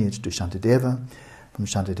 through the lineage to Shantideva, from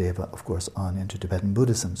Shantideva, of course, on into Tibetan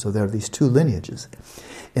Buddhism. So there are these 2 lineages.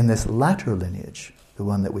 In this latter lineage, the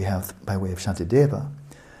one that we have by way of Shantideva,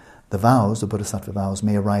 the vows, the Bodhisattva vows,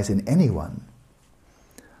 may arise in anyone.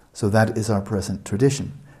 So that is our present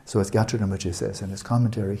tradition. So as Gyatso Rinpoche says in his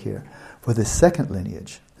commentary here, for the second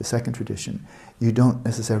lineage, the second tradition, you don't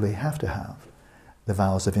necessarily have to have the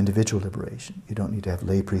vows of individual liberation. You don't need to have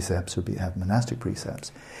lay precepts or have monastic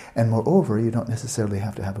precepts. And moreover, you don't necessarily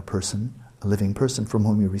have to have a living person from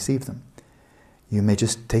whom you receive them. You may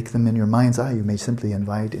just take them in your mind's eye. You may simply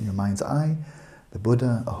invite in your mind's eye the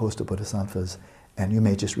Buddha, a host of bodhisattvas, and you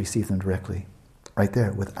may just receive them directly, right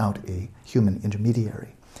there, without a human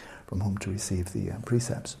intermediary from whom to receive the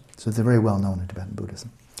precepts. So they're very well known in Tibetan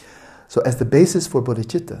Buddhism. So as the basis for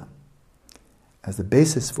bodhicitta,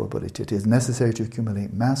 it is necessary to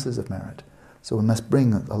accumulate masses of merit. So we must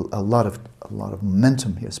bring a lot of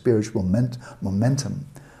momentum here, spiritual momentum,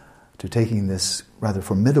 to taking this rather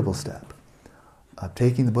formidable step of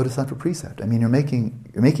taking the Bodhisattva precept. I mean, you're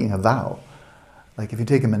making a vow. Like if you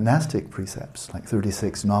take a monastic precepts, like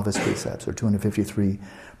 36 novice precepts or 253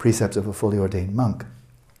 precepts of a fully ordained monk,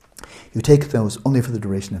 you take those only for the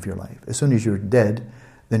duration of your life. As soon as you're dead,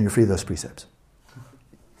 then you're free of those precepts.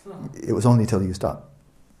 It was only till you stop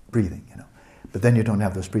breathing, But then you don't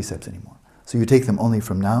have those precepts anymore. So you take them only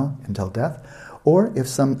from now until death. Or if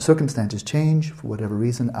some circumstances change, for whatever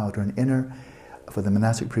reason, outer and inner, for the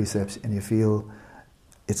monastic precepts, and you feel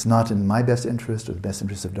it's not in my best interest or the best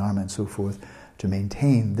interest of Dharma and so forth to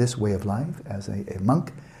maintain this way of life as a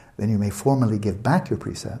monk, then you may formally give back your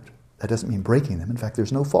precept. That doesn't mean breaking them. In fact,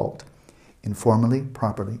 there's no fault in formally,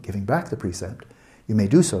 properly giving back the precept. You may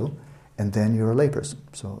do so, and then you're a layperson.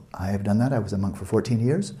 So I have done that. I was a monk for 14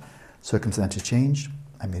 years. Circumstances changed.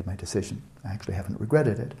 I made my decision. I actually haven't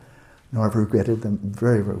regretted it, nor have regretted the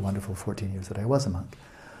very, very wonderful 14 years that I was a monk.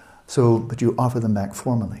 So, but you offer them back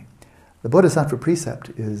formally. The Bodhisattva precept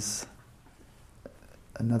is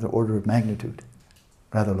another order of magnitude,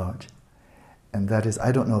 rather large. And that is,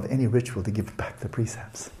 I don't know of any ritual to give back the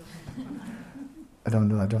precepts. I don't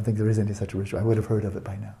know. I don't think there is any such ritual. I would have heard of it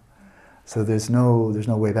by now. So there's no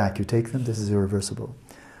way back. You take them, this is irreversible.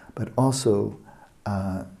 But also,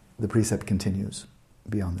 the precept continues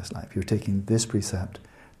beyond this life. You're taking this precept,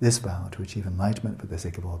 this vow to achieve enlightenment for the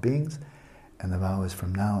sake of all beings, and the vow is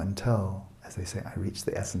from now until, as they say, I reach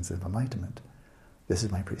the essence of enlightenment. This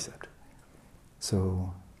is my precept.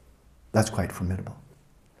 So that's quite formidable.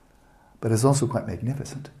 But it's also quite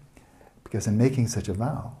magnificent, because in making such a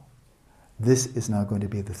vow, this is now going to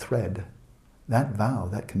be the thread, that vow,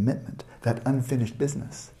 that commitment, that unfinished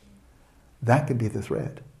business, that can be the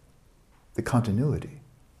thread, the continuity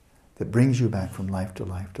that brings you back from life to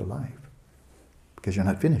life to life, because you're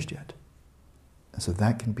not finished yet. And so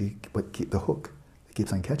that can be the hook that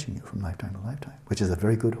keeps on catching you from lifetime to lifetime, which is a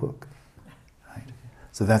very good hook, right?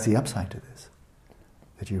 So that's the upside to this,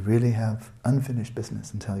 that you really have unfinished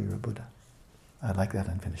business until you're a Buddha. I like that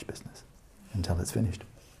unfinished business, until it's finished.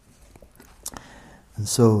 And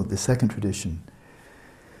so the second tradition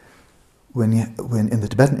when in the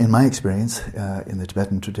Tibetan, in my experience, in the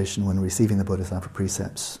Tibetan tradition, when receiving the Bodhisattva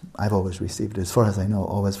precepts, I've always received it, as far as I know,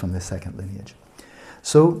 always from the second lineage.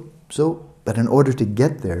 But in order to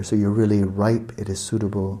get there, so you're really ripe, it is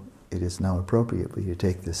suitable, it is now appropriate for you to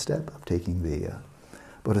take this step of taking the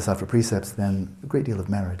Bodhisattva precepts, then a great deal of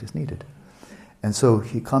merit is needed. And so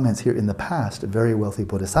he comments here, in the past, very wealthy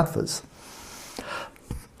bodhisattvas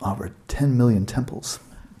offered 10 million temples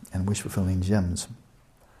and wish-fulfilling gems.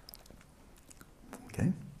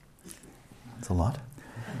 Okay? That's a lot.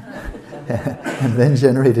 And then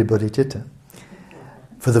generated bodhicitta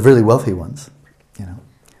for the really wealthy ones, you know.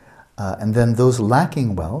 And then those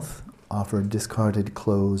lacking wealth offered discarded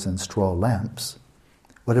clothes and straw lamps,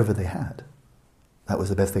 whatever they had. That was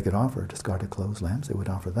the best they could offer, discarded clothes, lamps, they would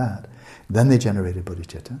offer that. Then they generated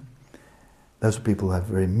bodhicitta. Those were people who had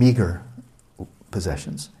very meager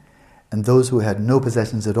possessions. And those who had no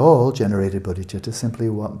possessions at all generated bodhicitta simply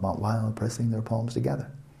while pressing their palms together.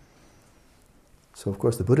 So of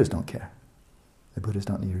course the Buddhas don't care. The Buddhas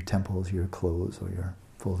don't need your temples, your clothes, or your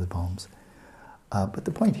folded palms. But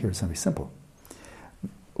the point here is very simple.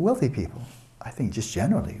 Wealthy people, I think just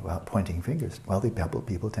generally, without pointing fingers, wealthy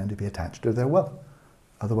people tend to be attached to their wealth.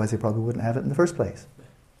 Otherwise they probably wouldn't have it in the first place.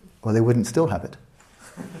 Or they wouldn't still have it.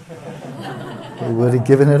 They would have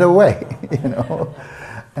given it away, you know.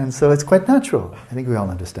 And so it's quite natural. I think we all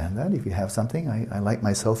understand that. If you have something, I like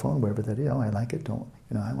my cell phone, wherever that is, I like it,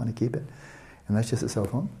 I want to keep it. And that's just a cell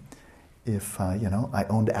phone. If, I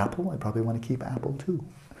owned Apple, I probably want to keep Apple too.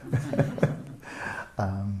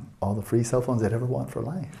 All the free cell phones I'd ever want for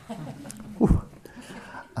life.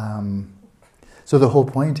 So the whole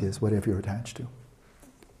point is whatever you're attached to.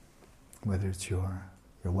 Whether it's your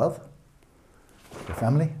wealth, your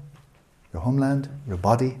family, your homeland, your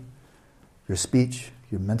body, your speech,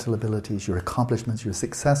 your mental abilities, your accomplishments, your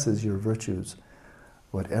successes, your virtues,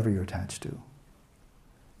 whatever you're attached to,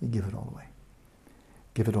 you give it all away.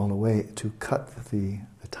 Give it all away to cut the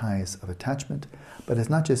ties of attachment. But it's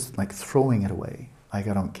not just like throwing it away, like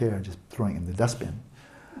I don't care, just throwing it in the dustbin.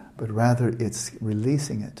 But rather it's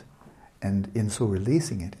releasing it. And in so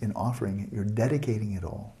releasing it, in offering it, you're dedicating it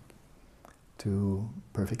all to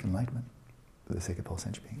perfect enlightenment for the sake of all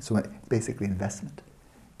sentient beings. So it's basically investment.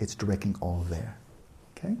 It's directing all there.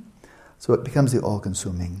 Okay? So it becomes the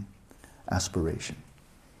all-consuming aspiration.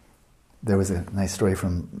 There was a nice story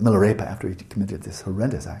from Milarepa after he committed this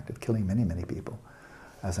horrendous act of killing many, many people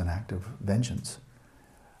as an act of vengeance.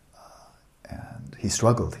 And he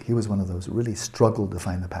struggled. He was one of those who really struggled to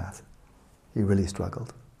find the path. He really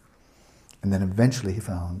struggled. And then eventually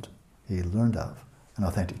he learned of an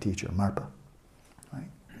authentic teacher, Marpa. Right?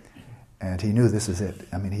 And he knew this is it.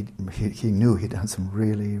 I mean, he knew he'd done some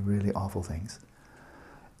really, really awful things.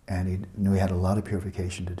 And he knew he had a lot of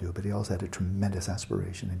purification to do, but he also had a tremendous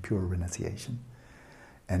aspiration in pure renunciation.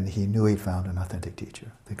 And he knew he'd found an authentic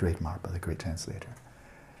teacher, the great Marpa, the great translator.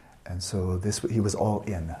 And so he was all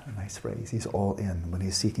in, a nice phrase. He's all in when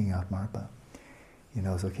he's seeking out Marpa. He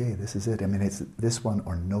knows, okay, this is it. I mean, it's this one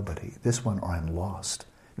or nobody. This one or I'm lost.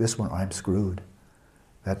 This one or I'm screwed.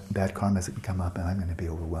 That bad karma's going to come up and I'm going to be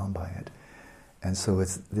overwhelmed by it. And so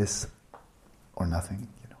it's this or nothing,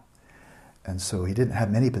 you know. And so he didn't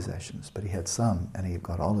have many possessions, but he had some, and he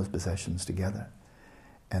got all his possessions together.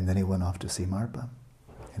 And then he went off to see Marpa.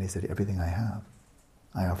 And he said, everything I have,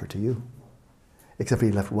 I offer to you. Except for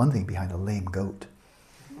he left one thing behind, a lame goat.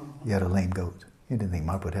 He had a lame goat. He didn't think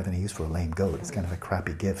Marpa would have any use for a lame goat. It's kind of a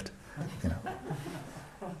crappy gift, you know.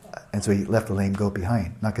 And so he left the lame goat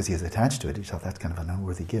behind, not because he was attached to it. He thought that's kind of an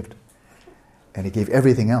unworthy gift. And he gave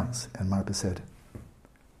everything else. And Marpa said,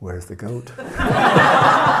 where's the goat?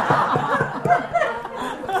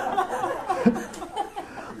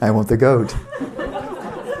 I want the goat.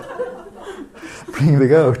 Bring the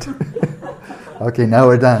goat. Okay, now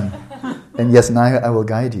we're done. And yes, now I will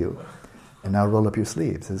guide you. And now roll up your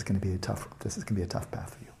sleeves. This is going to be a tough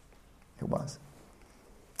path for you. It was.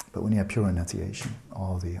 But when you have pure renunciation,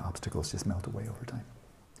 all the obstacles just melt away over time.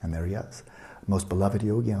 And there he is. Most beloved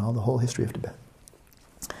yogi in all the whole history of Tibet.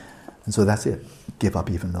 And so that's it. Give up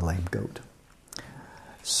even the lame goat.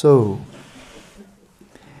 So,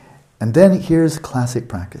 and then here's classic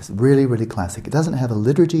practice. Really, really classic. It doesn't have a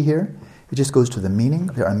liturgy here. It just goes to the meaning.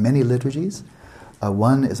 There are many liturgies.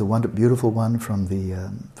 One is a beautiful one from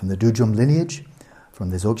the Dujum lineage,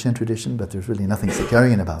 from the Dzogchen tradition, but there's really nothing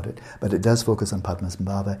sectarian about it. But it does focus on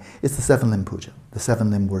Padmasambhava. It's the 7-limb puja, the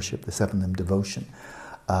 7-limb worship, the 7-limb devotion.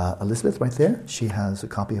 Elizabeth, right there, she has a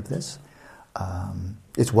copy of this.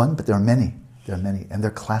 It's one, but there are many. There are many, and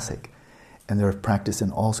they're classic. And they're practiced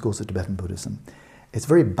in all schools of Tibetan Buddhism. It's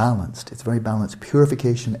very balanced. It's very balanced.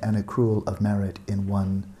 Purification and accrual of merit in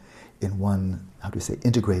one in one,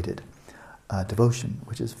 integrated devotion,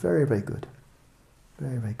 which is very, very good.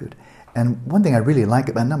 Very, very good. And one thing I really like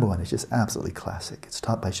about number one, it's just absolutely classic. It's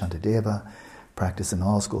taught by Shantideva, practiced in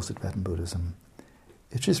all schools of Tibetan Buddhism.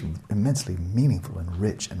 It's just immensely meaningful and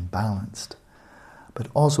rich and balanced. But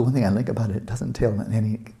also one thing I like about it, it doesn't entail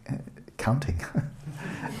any counting.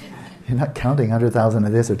 You're not counting 100,000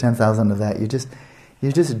 of this or 10,000 of that.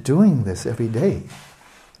 You're just doing this every day.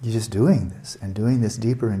 You're just doing this and doing this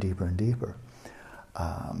deeper and deeper and deeper.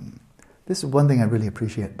 This is one thing I really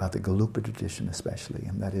appreciate about the Galupa tradition especially,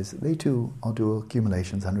 and that is they too all do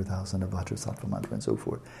accumulations, 100,000 of Bodhisattva mantra and so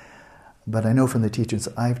forth. But I know from the teachers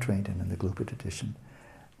I've trained in the Galupa tradition,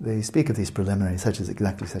 they speak of these preliminaries, such as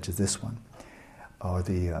this one, or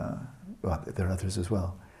there are others as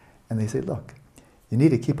well. And they say, look, you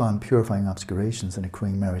need to keep on purifying obscurations and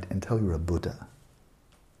accruing merit until you're a Buddha.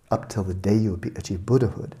 Up till the day you achieve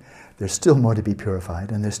Buddhahood, there's still more to be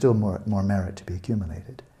purified and there's still more merit to be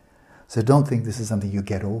accumulated. So don't think this is something you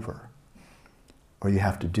get over or you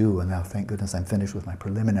have to do, and now thank goodness I'm finished with my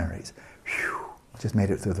preliminaries. Whew, just made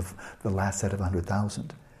it through the last set of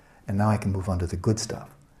 100,000. And now I can move on to the good stuff.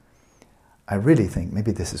 I really think,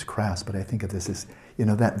 maybe this is crass, but I think of this as,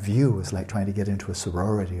 that view is like trying to get into a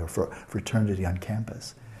sorority or fraternity on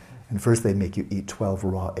campus. And first they make you eat 12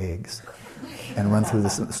 raw eggs and run through the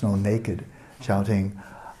snow naked, shouting,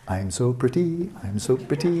 I'm so pretty, as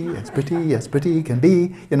pretty as pretty can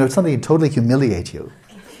be. Something to totally humiliate you.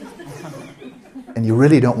 And you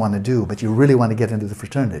really don't want to do, but you really want to get into the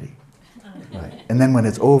fraternity. Right. And then when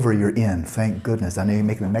it's over, you're in, thank goodness. I know you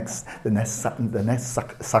make the next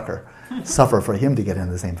sucker suffer for him to get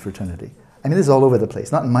into the same fraternity. I mean, this is all over the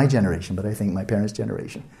place. Not in my generation, but I think my parents'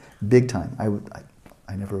 generation. Big time.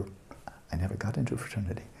 I never got into a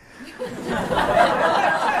fraternity.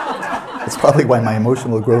 It's probably why my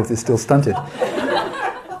emotional growth is still stunted.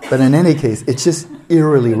 But in any case, it's just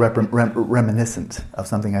eerily reminiscent of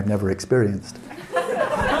something I've never experienced.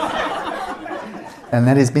 And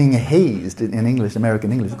that is being hazed in English,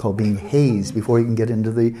 American English, called being hazed before you can get into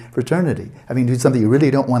the fraternity. I mean, do something you really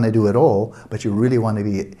don't want to do at all, but you really want to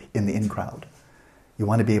be in the in crowd. You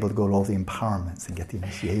want to be able to go to all the empowerments and get the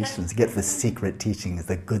initiations, get the secret teachings,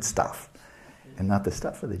 the good stuff, and not the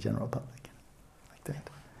stuff for the general public, like that.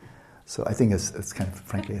 So I think it's kind of,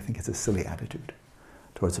 frankly, I think it's a silly attitude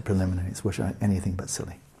towards the preliminaries, which are anything but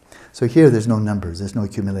silly. So here there's no numbers, there's no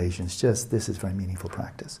accumulations, just this is very meaningful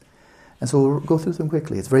practice. And so we'll go through them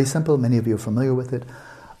quickly. It's very simple, many of you are familiar with it,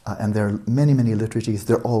 and there are many, many liturgies.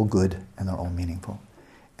 They're all good and they're all meaningful.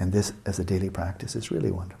 And this, as a daily practice, is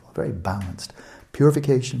really wonderful, very balanced.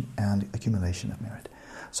 Purification and accumulation of merit.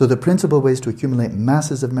 So the principal ways to accumulate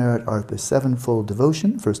masses of merit are the sevenfold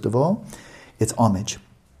devotion, first of all. It's homage.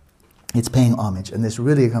 It's paying homage, and this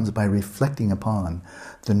really comes by reflecting upon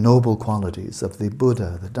the noble qualities of the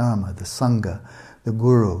Buddha, the Dharma, the Sangha, the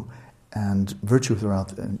Guru, and virtue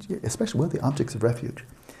throughout, and especially the objects of refuge.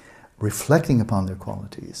 Reflecting upon their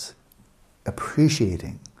qualities,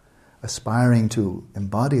 appreciating, aspiring to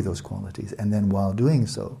embody those qualities, and then while doing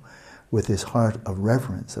so, with this heart of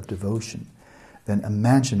reverence, of devotion, then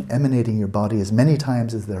imagine emanating your body as many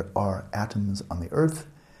times as there are atoms on the earth.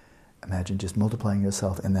 Imagine just multiplying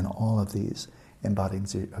yourself, and then all of these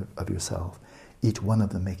embodiments of yourself, each one of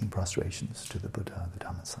them making prostrations to the Buddha, the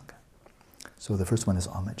Dhamma, Sangha. So the first one is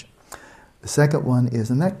homage. The second one is,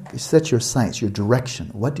 and that sets your sights, your direction.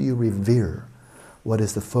 What do you revere? What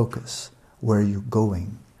is the focus? Where are you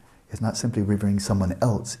going? It's not simply revering someone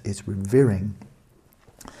else, it's revering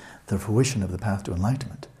the fruition of the path to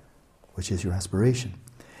enlightenment, which is your aspiration.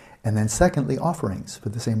 And then secondly, offerings, for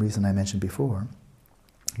the same reason I mentioned before.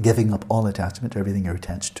 Giving up all attachment to everything you're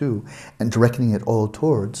attached to, and directing it all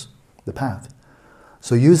towards the path.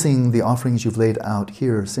 So using the offerings you've laid out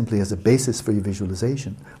here simply as a basis for your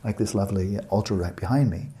visualization, like this lovely altar right behind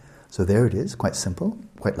me. So there it is, quite simple,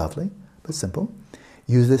 quite lovely, but simple.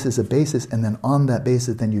 Use this as a basis, and then on that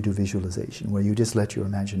basis then you do visualization, where you just let your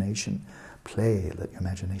imagination play, let your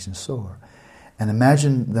imagination soar. And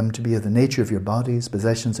imagine them to be of the nature of your bodies,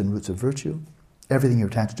 possessions and roots of virtue, everything you're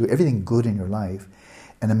attached to, everything good in your life.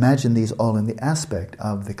 And imagine these all in the aspect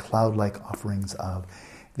of the cloud-like offerings of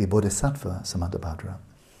the Bodhisattva Samantabhadra,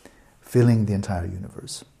 filling the entire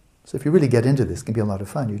universe. So if you really get into this, it can be a lot of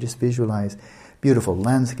fun. You just visualize beautiful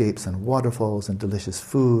landscapes and waterfalls and delicious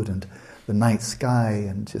food and the night sky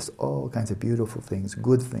and just all kinds of beautiful things,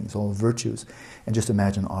 good things, all virtues. And just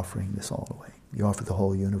imagine offering this all away. You offer the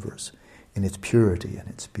whole universe in its purity and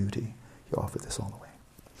its beauty. You offer this all away.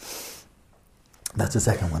 That's the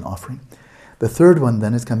second one, offering. The third one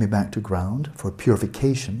then is coming back to ground for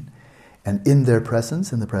purification. And in their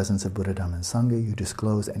presence, in the presence of Buddha, Dhamma, and Sangha, you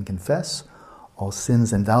disclose and confess all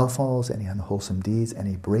sins and downfalls, any unwholesome deeds,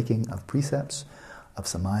 any breaking of precepts, of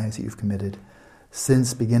samayas that you've committed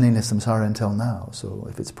since beginning of samsara until now. So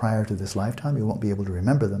if it's prior to this lifetime, you won't be able to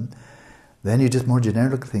remember them. Then you just more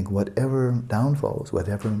generically think, whatever downfalls,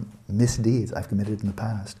 whatever misdeeds I've committed in the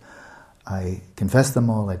past, I confess them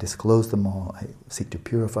all, I disclose them all, I seek to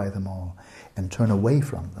purify them all, and turn away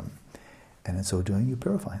from them. And in so doing, you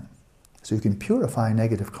purify them. So you can purify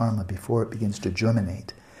negative karma before it begins to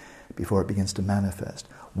germinate, before it begins to manifest.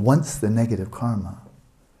 Once the negative karma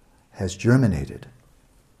has germinated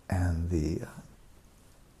and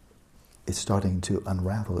it's starting to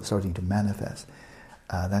unravel, it's starting to manifest,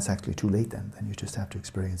 that's actually too late then. Then you just have to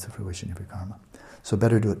experience the fruition of your karma. So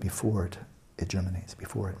better do it before it germinates,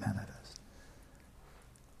 before it manifests.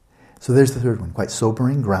 So there's the third one, quite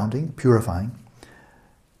sobering, grounding, purifying.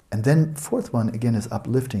 And then fourth one, again, is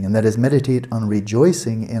uplifting, and that is meditate on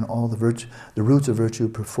rejoicing in all the roots of virtue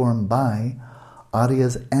performed by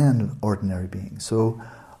aryas and ordinary beings. So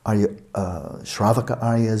arya, Shravaka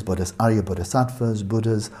aryas, arya bodhisattvas,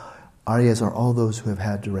 Buddhas. Aryas are all those who have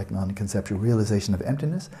had direct non-conceptual realization of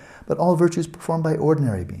emptiness, but all virtues performed by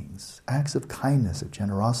ordinary beings, acts of kindness, of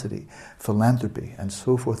generosity, philanthropy, and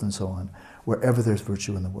so forth and so on, wherever there's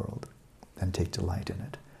virtue in the world, then take delight in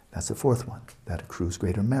it. That's the fourth one, that accrues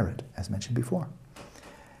greater merit, as mentioned before.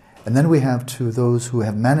 And then we have to those who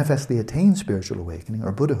have manifestly attained spiritual awakening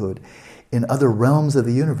or Buddhahood in other realms of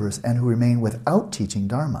the universe and who remain without teaching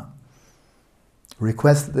Dharma.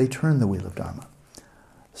 Request that they turn the wheel of Dharma.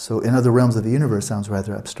 So in other realms of the universe sounds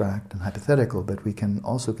rather abstract and hypothetical, but we can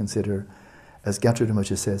also consider, as Gyatso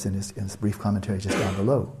Rinpoche says in his brief commentary just down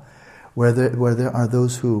below, where there are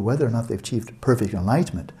those who, whether or not they've achieved perfect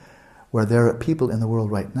enlightenment, where there are people in the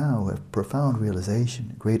world right now who have profound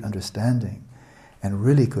realization, great understanding, and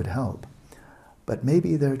really could help, but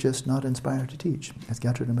maybe they're just not inspired to teach, as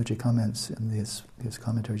Gyatso Rinpoche comments in his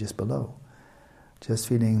commentary just below, just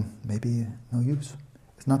feeling maybe no use.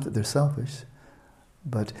 It's not that they're selfish,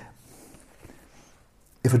 but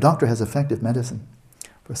if a doctor has effective medicine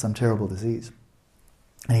for some terrible disease,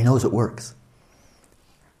 and he knows it works,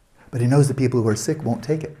 but he knows the people who are sick won't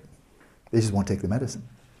take it, they just won't take the medicine,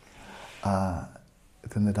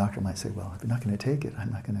 then the doctor might say, well, if you're not going to take it,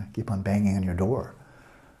 I'm not going to keep on banging on your door,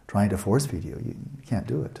 trying to force feed you. You can't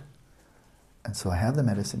do it. And so I have the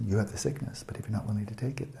medicine, you have the sickness, but if you're not willing to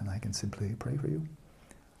take it, then I can simply pray for you.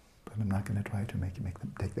 But I'm not going to try to make you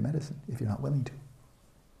take the medicine if you're not willing to.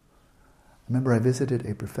 I remember I visited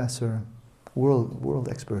a professor, world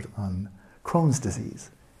expert on Crohn's disease.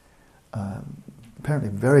 Apparently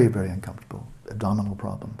very, very uncomfortable abdominal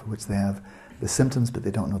problem for which they have the symptoms, but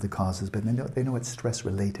they don't know the causes, but they know it's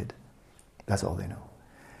stress-related. That's all they know.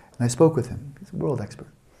 And I spoke with him. He's a world expert.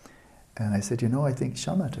 And I said, I think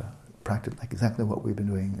shamatha, practice like exactly what we've been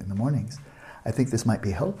doing in the mornings, I think this might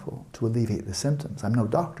be helpful to alleviate the symptoms. I'm no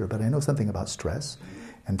doctor, but I know something about stress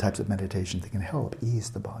and types of meditation that can help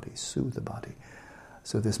ease the body, soothe the body.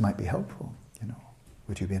 So this might be helpful,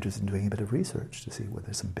 Would you be interested in doing a bit of research to see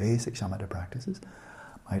whether some basic shamatha practices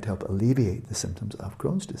might help alleviate the symptoms of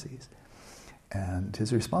Crohn's disease? And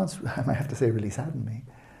his response, I might have to say, really saddened me,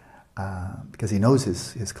 because he knows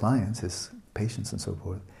his clients, his patients and so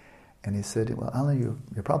forth. And he said, well, Alan,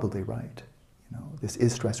 you're probably right. This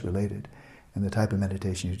is stress-related, and the type of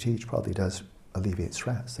meditation you teach probably does alleviate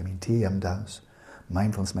stress. I mean, TM does,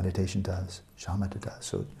 mindfulness meditation does, shamatha does,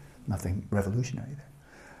 so nothing revolutionary there.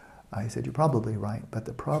 I said, you're probably right, but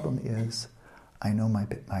the problem is, I know my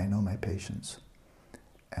patients,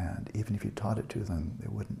 and even if you taught it to them, they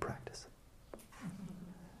wouldn't practice.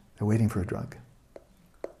 They're waiting for a drug.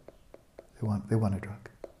 They want a drug.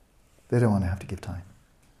 They don't want to have to give time.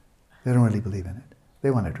 They don't really believe in it.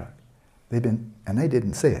 They want a drug. And they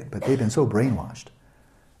didn't say it, but they've been so brainwashed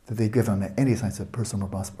that they've given them any sense of personal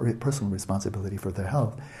responsibility for their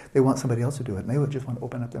health. They want somebody else to do it, and they would just want to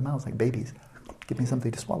open up their mouths like babies. Give me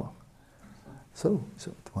something to swallow. So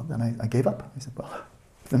then I gave up. I said, well,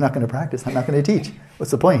 if they're not going to practice, I'm not going to teach.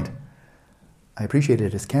 What's the point? I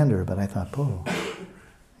appreciated his candor, but I thought,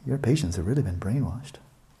 your patients have really been brainwashed.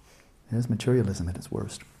 There's materialism at its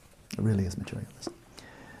worst. It really is materialism.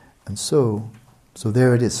 And so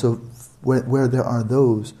there it is. So where there are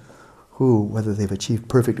those who, whether they've achieved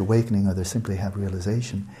perfect awakening or they simply have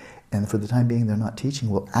realization, and for the time being they're not teaching,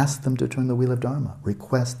 we'll ask them to turn the wheel of Dharma,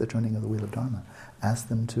 request the turning of the wheel of Dharma, ask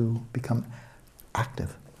them to become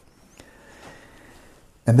active.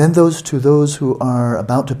 And then those who are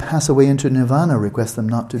about to pass away into nirvana, request them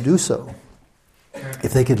not to do so.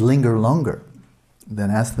 If they could linger longer,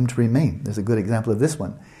 then ask them to remain. There's a good example of this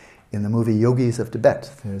one In the movie Yogis of Tibet,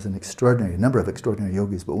 there's a number of extraordinary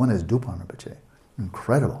yogis, but one is Dupam Rinpoche.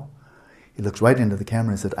 Incredible. He looks right into the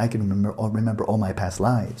camera and said, I can remember all my past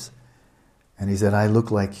lives. And he said, I look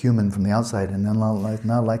like human from the outside and then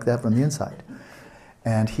not like that from the inside.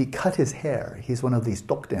 And he cut his hair. He's one of these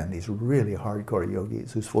Dzogchen, these really hardcore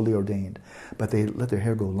yogis who's fully ordained, but they let their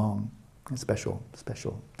hair go long. A special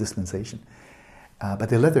dispensation. But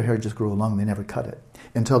they let their hair just grow long, they never cut it,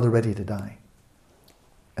 until they're ready to die.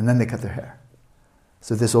 And then they cut their hair.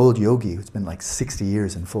 So this old yogi who's been like 60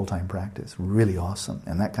 years in full-time practice, really awesome,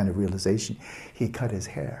 and that kind of realization, he cut his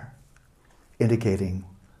hair, indicating,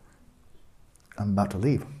 I'm about to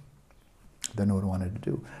leave. I don't know what I wanted to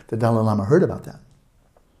do. The Dalai Lama heard about that.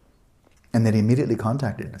 And then he immediately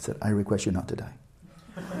contacted him and said, I request you not to die.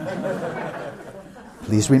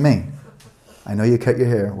 Please remain. I know you cut your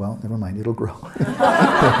hair. Well, never mind, it'll grow.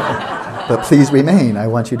 But please remain. I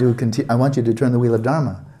want you to turn the wheel of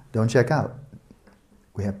Dharma. Don't check out.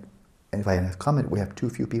 If I comment, we have too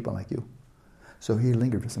few people like you. So he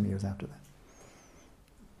lingered for some years after that.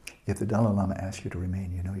 If the Dalai Lama asks you to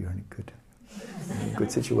remain, you know you're in a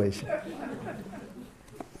good situation.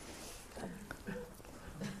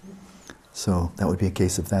 So that would be a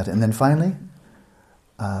case of that. And then finally,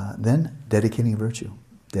 then dedicating virtue.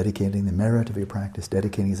 Dedicating the merit of your practice,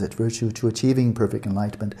 dedicating such virtue to achieving perfect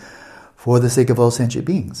enlightenment for the sake of all sentient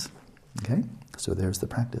beings. Okay? So there's the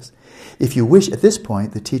practice. If you wish, at this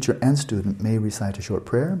point, the teacher and student may recite a short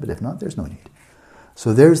prayer, but if not, there's no need.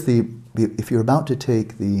 So if you're about to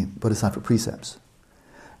take the Bodhisattva precepts,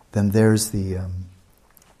 then there's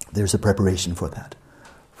a preparation for that,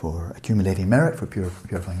 for accumulating merit, for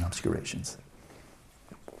purifying obscurations.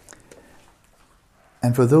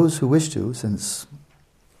 And for those who wish to, since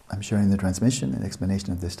I'm sharing the transmission and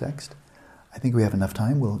explanation of this text, I think we have enough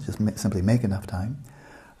time. We'll just simply make enough time.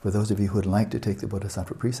 For those of you who would like to take the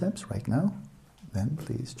Bodhisattva precepts right now, then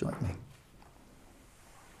please join me.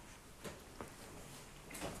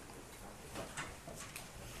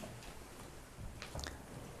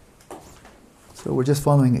 So we're just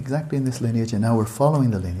following exactly in this lineage, and now we're following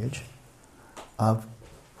the lineage of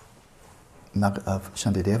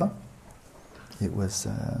Shantideva. It was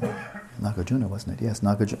Nagarjuna, wasn't it? Yes,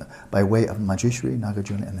 Nagarjuna, by way of Manjushri,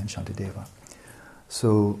 Nagarjuna, and then Shantideva.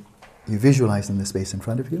 So you visualize in the space in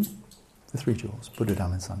front of you the three jewels, Buddha,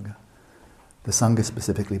 Dhamma, and Sangha. The Sangha,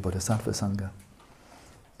 specifically Bodhisattva Sangha.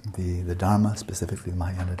 The Dharma, specifically the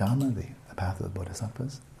Mahayana Dharma, the path of the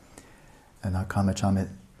Bodhisattvas. And now Karma Chagme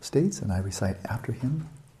states, and I recite after him,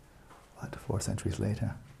 4 centuries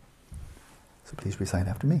later. So please recite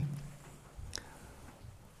after me.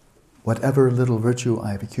 Whatever little virtue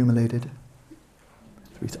I have accumulated,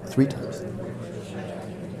 three times,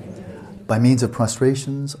 by means of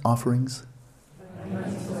prostrations, offerings,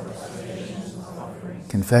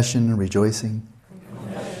 confession and rejoicing,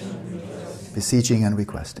 beseeching and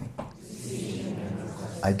requesting,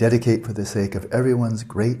 I dedicate for the sake of everyone's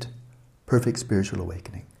great, perfect spiritual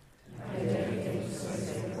awakening.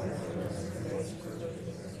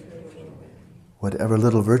 Whatever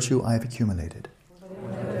little virtue I have accumulated,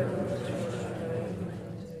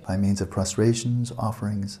 by means of prostrations,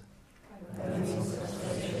 offerings,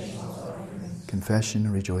 confession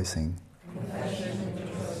and rejoicing,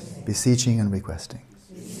 beseeching and requesting,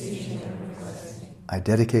 I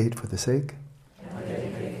dedicate for the sake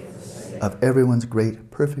of everyone's great,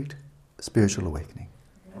 perfect spiritual awakening.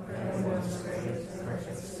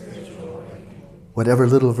 Whatever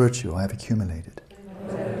little virtue I have accumulated,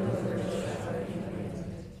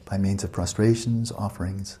 by means of prostrations,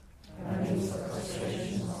 offerings,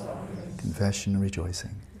 confession and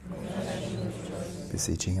rejoicing,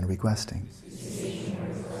 beseeching and requesting,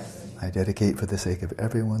 I dedicate for the sake of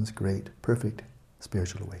everyone's great, perfect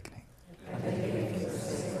spiritual awakening.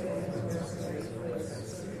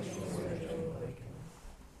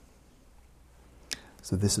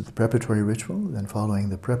 So this is the preparatory ritual. Then following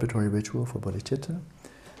the preparatory ritual for bodhicitta,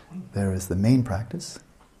 there is the main practice.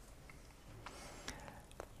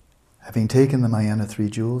 Having taken the Mahayana three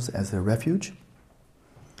jewels as their refuge,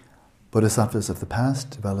 Bodhisattvas of the past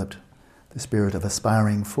developed the spirit of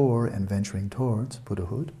aspiring for and venturing towards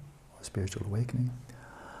Buddhahood, or spiritual awakening.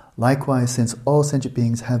 Likewise, since all sentient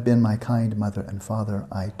beings have been my kind mother and father,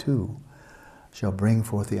 I too shall bring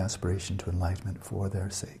forth the aspiration to enlightenment for their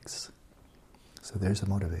sakes. So there's a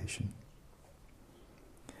motivation.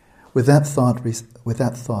 With that thought,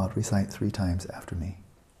 recite 3 times after me.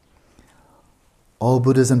 All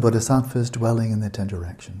Buddhas and Bodhisattvas dwelling in the 10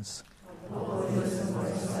 directions,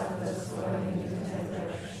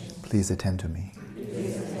 please attend to me.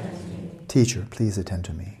 Teacher, please attend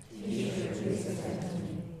to me.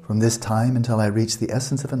 from this time until I reach the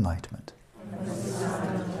essence of enlightenment.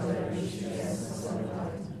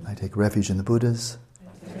 I take refuge in the Buddhas,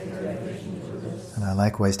 and I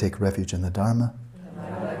likewise take refuge in the Dharma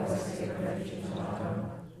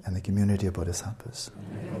and the community of Bodhisattvas.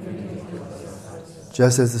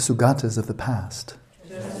 Just as the Sugatas of the past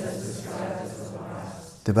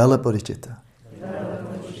develop bodhicitta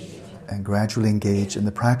and gradually engage in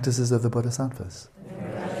the practices of the Bodhisattvas.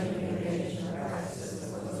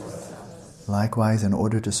 Likewise, in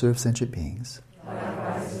order to serve sentient beings,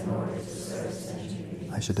 I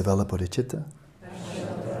should develop bodhicitta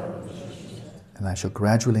and I shall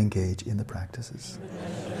gradually engage in the practices.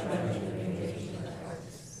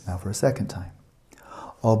 Now for a second time.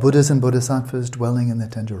 All Buddhas and Bodhisattvas dwelling in the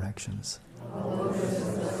 10 directions.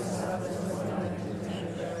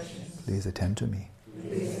 Please attend to me.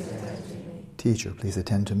 Teacher, please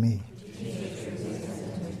attend to me.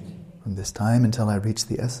 From this time until I reach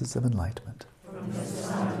the essence of enlightenment.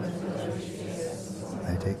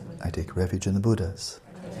 I take refuge in the Buddhas.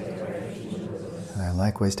 And I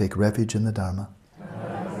likewise take refuge in the Dharma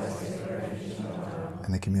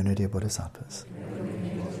and the community of Bodhisattvas.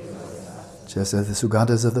 Just as the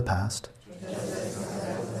Sugatas of the past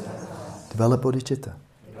develop bodhicitta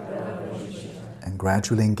and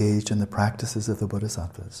gradually engage in the practices of the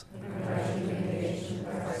Bodhisattvas.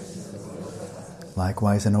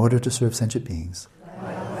 Likewise, in order to serve sentient beings,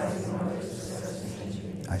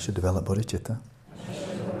 I should develop bodhicitta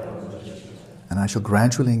and I shall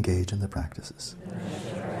gradually engage in the practices.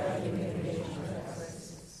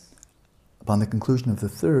 Upon the conclusion of the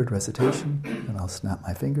third recitation, and I'll snap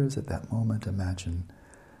my fingers at that moment, imagine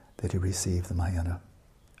that you receive the Mahayana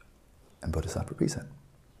and Bodhisattva precept.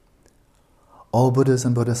 All Buddhas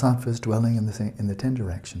and Bodhisattvas dwelling in the 10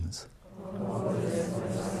 directions.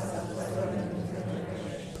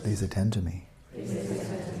 Please attend to me.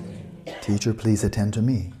 Teacher, please attend to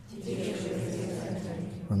me.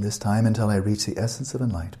 From this time until I reach the essence of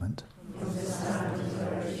enlightenment,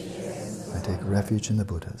 I take refuge in the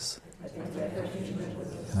Buddhas.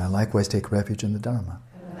 And I likewise take refuge in the Dharma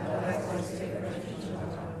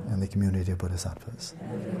and the community of Bodhisattvas.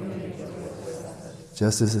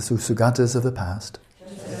 Just as the Sugatas of the past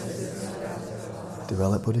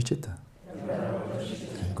develop bodhicitta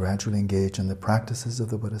and gradually engage in the practices of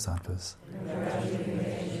the Bodhisattvas.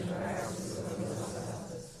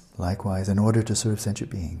 Likewise, in order to serve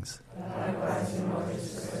sentient beings,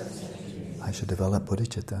 I should develop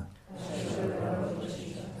bodhicitta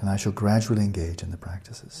and I shall gradually engage in the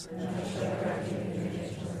practices.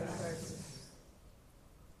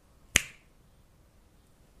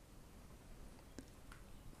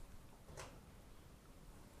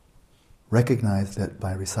 Recognize that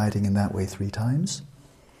by reciting in that way 3 times,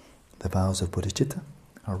 the vows of bodhicitta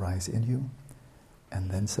arise in you, and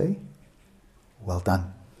then say, well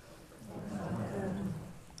done.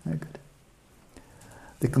 Very good.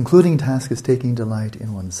 The concluding task is taking delight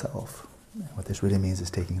in oneself. What this really means is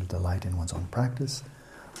taking delight in one's own practice,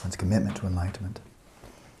 one's commitment to enlightenment.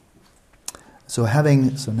 So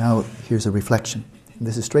now here's a reflection.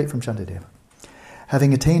 This is straight from Shantideva.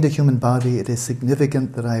 Having attained a human body, it is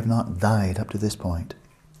significant that I have not died up to this point.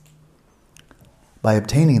 By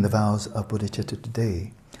obtaining the vows of bodhicitta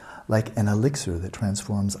today, like an elixir that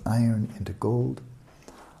transforms iron into gold,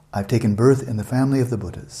 I've taken birth in the family of the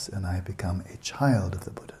Buddhas, and I have become a child of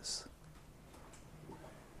the Buddhas.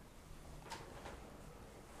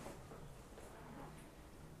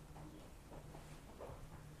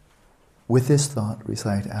 With this thought,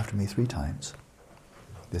 recite after me 3 times.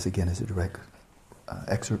 This again is a direct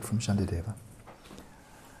excerpt from Shantideva.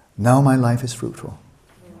 Now my life is fruitful.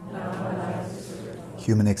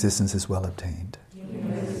 Human existence is well obtained.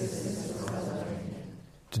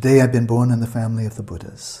 Today I've been born in the family of the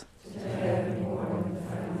Buddhas.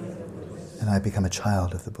 And I become a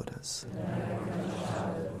child of the Buddhas.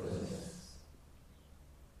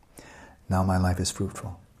 Now my life is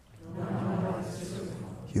fruitful.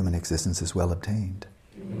 Human existence is well obtained.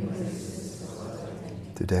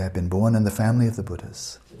 Today I've been born in the family of the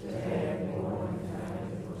Buddhas.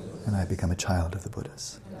 And I become a child of the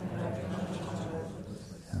Buddhas.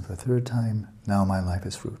 And for a third time, now my life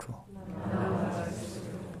is fruitful.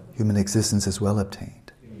 Human existence is well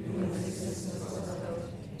obtained.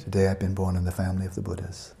 Today I've been born in the family of the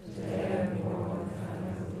Buddhas.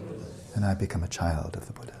 And I become a child of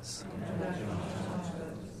the Buddhas.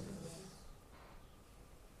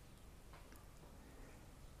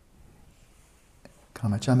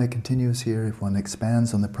 Karma Chagme continues here. If one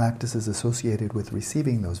expands on the practices associated with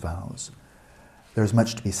receiving those vows, there's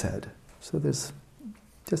much to be said. So there's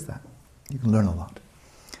just that. You can learn a lot.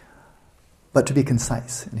 But to be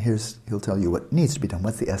concise, and he'll tell you what needs to be done.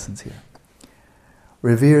 What's the essence here?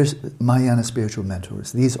 Revere Mahayana spiritual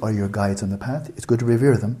mentors. These are your guides on the path. It's good to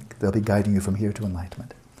revere them. They'll be guiding you from here to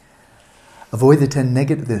enlightenment. Avoid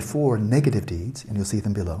the 4 negative deeds, and you'll see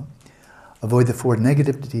them below. Avoid the 4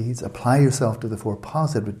 negative deeds. Apply yourself to the 4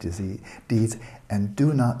 positive deeds, and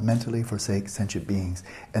do not mentally forsake sentient beings.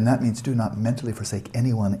 And that means do not mentally forsake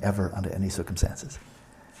anyone ever under any circumstances.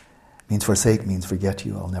 Means forsake means forget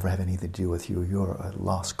you. I'll never have anything to do with you. You're a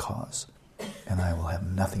lost cause, and I will have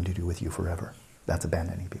nothing to do with you forever. That's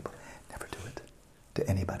abandoning people. Never do it to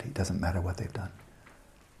anybody. It doesn't matter what they've done.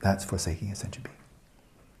 That's forsaking a sentient being.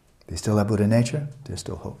 They still have Buddha nature. There's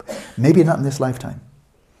still hope. Maybe not in this lifetime.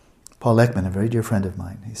 Paul Ekman, a very dear friend of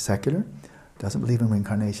mine, he's secular, doesn't believe in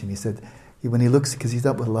reincarnation. He said, when he looks, because he's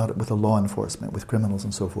up with with the law enforcement, with criminals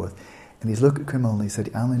and so forth, and he's looked at criminals and he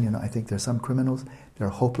said, Alan, I think there's some criminals, they're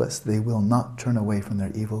hopeless. They will not turn away from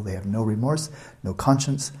their evil. They have no remorse, no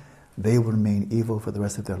conscience. They will remain evil for the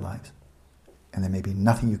rest of their lives. And there may be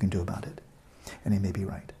nothing you can do about it. And he may be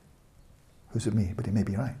right. Who's with me? But he may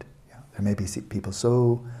be right. Yeah. There may be people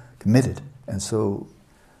so committed and so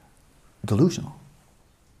delusional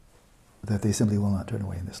that they simply will not turn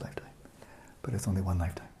away in this lifetime. But it's only one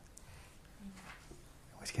lifetime.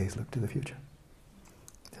 In which case, look to the future.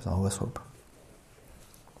 There's always hope.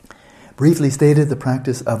 Briefly stated, the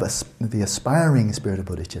practice of the aspiring spirit of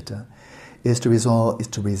bodhicitta is to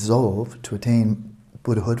resolve to attain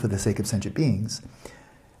Buddhahood for the sake of sentient beings.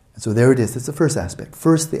 And so there it is. That's the first aspect.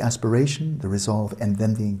 First the aspiration, the resolve, and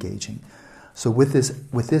then the engaging. So with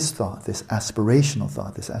this thought, this aspirational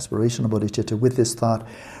bodhicitta, with this thought,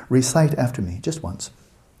 recite after me, just once.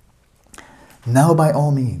 Now by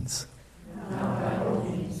all means,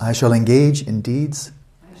 I shall engage in deeds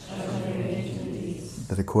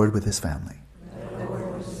that accord with this family.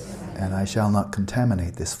 And I shall not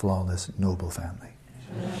contaminate this flawless, noble family.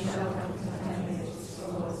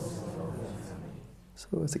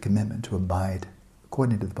 So it's a commitment to abide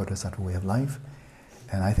according to the Bodhisattva way of life.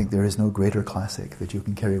 And I think there is no greater classic that you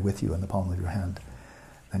can carry with you in the palm of your hand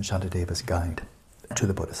than Shantadeva's guide to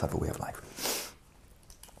the Bodhisattva way of life.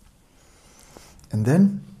 And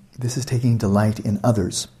then, this is taking delight in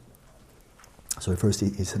others. So first he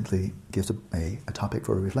simply gives a topic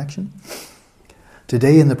for a reflection.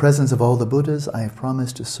 Today, in the presence of all the Buddhas, I have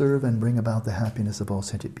promised to serve and bring about the happiness of all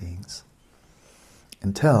sentient beings.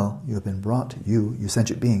 Until you have been brought, you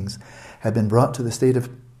sentient beings, have been brought to the state of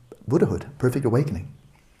Buddhahood, perfect awakening.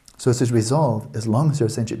 So it's his resolve, as long as there are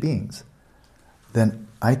sentient beings, then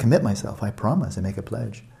I commit myself, I promise, I make a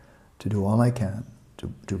pledge to do all I can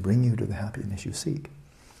to bring you to the happiness you seek.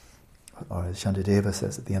 Or as Shantideva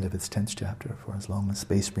says at the end of its 10th chapter, for as long as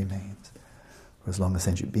space remains, for as long as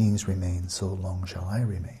sentient beings remain, so long shall I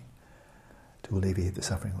remain, to alleviate the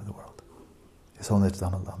suffering of the world. His Holiness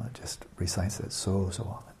Dalai Lama just recites it so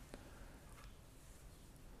often.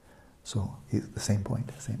 So, the same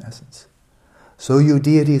point, same essence. So you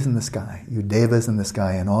deities in the sky, you devas in the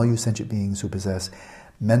sky, and all you sentient beings who possess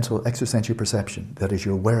mental extrasensory perception, that is,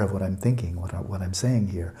 you're aware of what I'm thinking, what I'm saying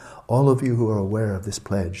here, all of you who are aware of this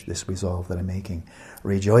pledge, this resolve that I'm making,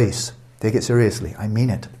 rejoice, take it seriously, I mean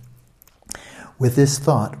it. With this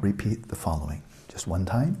thought, repeat the following. Just one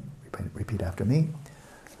time, repeat after me.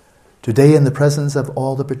 Today in the presence of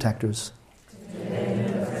all the protectors,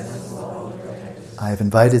 I have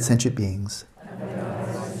invited sentient beings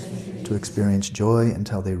to experience joy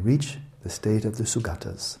until they reach the state of the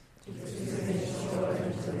Sugatas.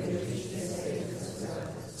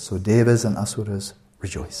 So devas and asuras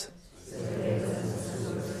rejoice.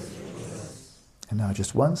 And now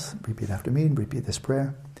just once, repeat after me and repeat this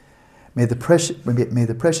prayer. May the precious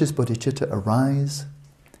bodhicitta arise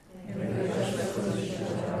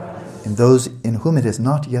in those in whom it has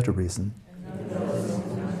not yet arisen.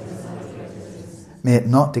 May it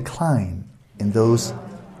not decline in those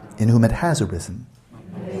in whom it has arisen.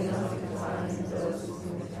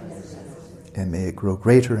 And may it grow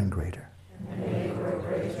greater and greater.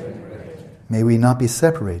 May we not be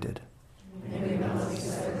separated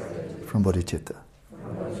from bodhicitta.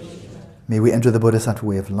 May we enter the Bodhisattva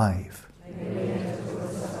way of life.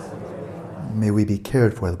 May we be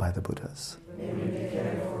cared for by the Buddhas.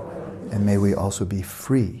 And may we also be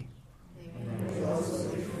free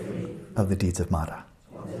of the deeds of Mara.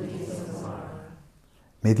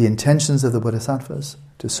 May the intentions of the Bodhisattvas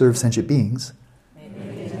to serve sentient beings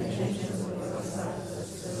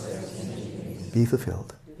be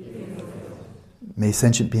fulfilled. May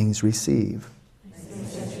sentient beings receive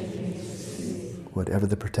whatever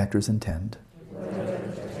the protectors intend.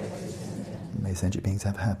 May sentient beings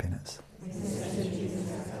have happiness.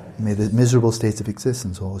 May the miserable states of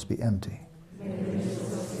existence always be empty.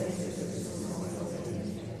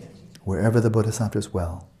 wherever the Bodhisattvas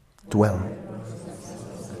dwell,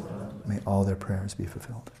 may all their prayers be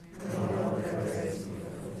fulfilled.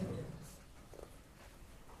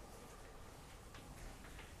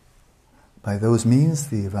 By those means,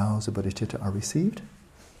 the vows of bodhicitta are received.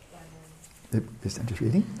 I'm just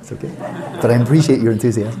reading, it's okay. But I appreciate your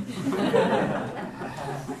enthusiasm.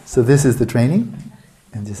 So this is the training,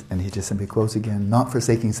 and he just simply quotes again, not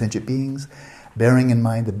forsaking sentient beings, bearing in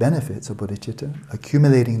mind the benefits of bodhicitta,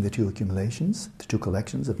 accumulating the two accumulations, the two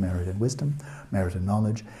collections of merit and wisdom, merit and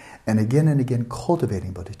knowledge, and again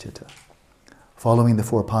cultivating bodhicitta, following the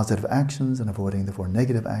 4 positive actions and avoiding the 4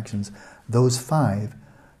 negative actions. Those 5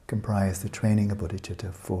 comprise the training of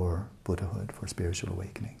bodhicitta for Buddhahood, for spiritual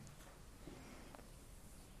awakening.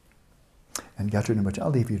 And Gyatso Rinpoche, I'll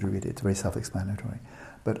leave you to read it, it's very self-explanatory.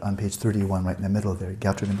 But on page 31, right in the middle there,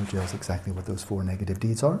 Gyatso Rinpoche tells exactly what those 4 negative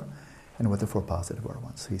deeds are and what the 4 positive are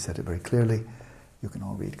ones. So he said it very clearly. You can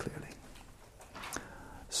all read clearly.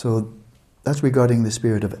 So that's regarding the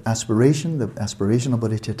spirit of aspiration, the aspirational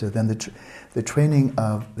bodhicitta. Then the training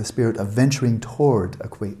of the spirit of venturing toward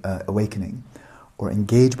awakening, or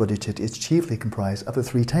engaged bodhicitta, is chiefly comprised of the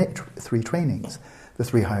 3 trainings, the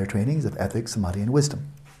 3 higher trainings of ethics, samadhi, and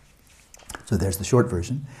wisdom. So there's the short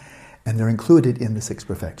version, and they're included in the 6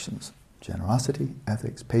 perfections: generosity,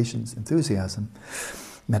 ethics, patience, enthusiasm,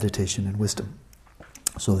 meditation, and wisdom.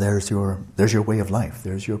 So there's your way of life,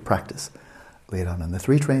 there's your practice, laid out in the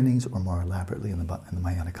 3 trainings, or more elaborately in the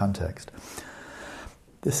Mahayana context,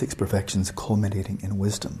 the 6 perfections culminating in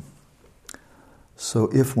wisdom. So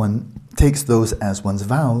if one takes those as one's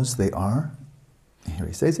vows, they are, here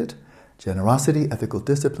he says it, generosity, ethical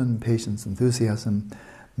discipline, patience, enthusiasm,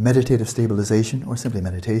 meditative stabilization, or simply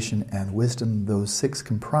meditation, and wisdom. Those 6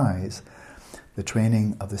 comprise the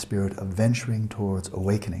training of the spirit of venturing towards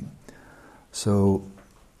awakening. So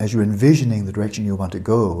as you're envisioning the direction you want to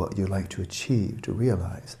go, what you'd like to achieve, to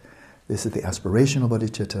realize, this is the aspirational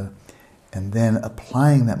bodhicitta, and then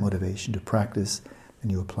applying that motivation to practice, and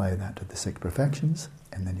you apply that to the 6 perfections,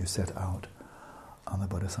 and then you set out on the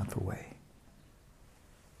Bodhisattva way.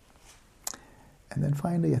 And then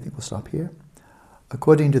finally, I think we'll stop here.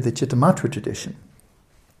 According to the Chittamatra tradition,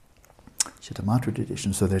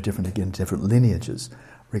 so there are different lineages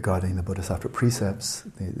regarding the Bodhisattva precepts,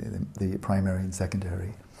 the primary and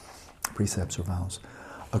secondary precepts or vows.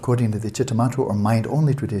 According to the Chittamatra or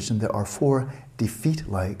mind-only tradition, there are 4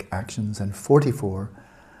 defeat-like actions and 44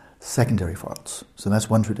 secondary faults. So that's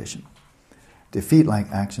one tradition. Defeat-like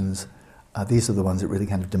actions, these are the ones that really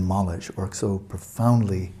kind of demolish or so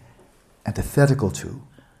profoundly antithetical to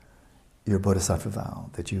your bodhisattva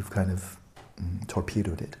vow that you've kind of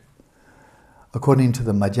torpedoed it. According to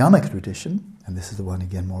the Madhyamika tradition, and this is the one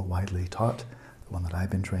again more widely taught, the one that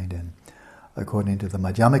I've been trained in, according to the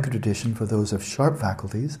Madhyamika tradition, for those of sharp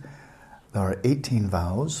faculties, there are 18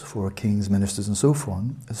 vows for kings, ministers, and so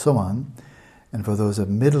on. And for those of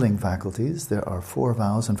middling faculties, there are 4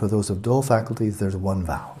 vows, and for those of dull faculties, there's 1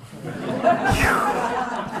 vow.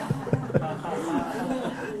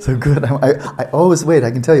 So good. I always wait, I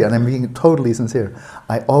can tell you, and I'm being totally sincere,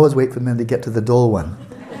 I always wait for them to get to the dull one,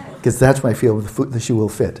 because that's when I feel the shoe will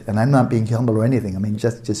fit. And I'm not being humble or anything, I mean,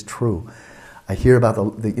 just true. I hear about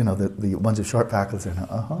the ones of sharp faculties, and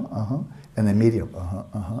and then medium,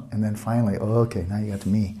 and then finally, okay, now you got to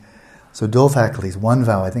me. So dual faculties, 1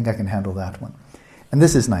 vow, I think I can handle that one. And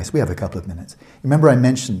this is nice, we have a couple of minutes. Remember I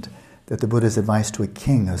mentioned that the Buddha's advice to a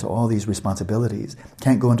king has all these responsibilities.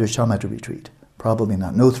 Can't go into a shamatha retreat, probably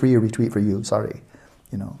not. No 3-year retreat for you, sorry.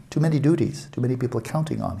 Too many duties, too many people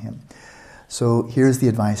counting on him. So here's the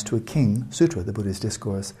advice to a king, sutra, the Buddha's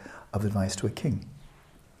discourse of advice to a king.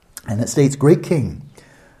 And it states, great king,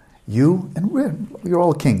 you, and you're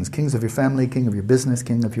all kings of your family, king of your business,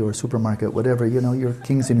 king of your supermarket, whatever, you're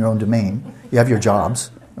kings in your own domain. You have your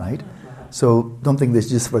jobs, right? So don't think this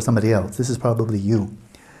is just for somebody else. This is probably you.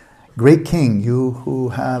 Great king, you who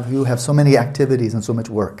have so many activities and so much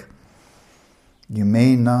work. You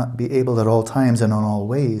may not be able at all times and in all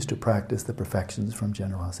ways to practice the perfections from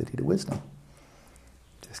generosity to wisdom.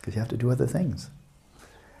 Just because you have to do other things.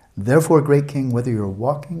 Therefore, great king, whether you're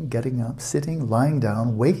walking, getting up, sitting, lying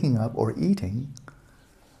down, waking up, or eating,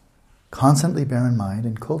 constantly bear in mind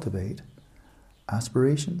and cultivate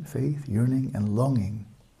aspiration, faith, yearning, and longing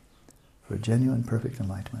for genuine, perfect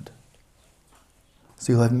enlightenment.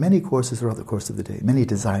 So you'll have many courses throughout the course of the day, many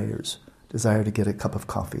desires. Desire to get a cup of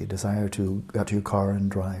coffee, desire to go to your car and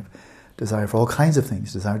drive, desire for all kinds of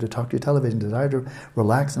things, desire to talk to your television, desire to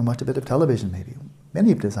relax and watch a bit of television maybe.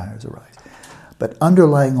 Many desires arise. But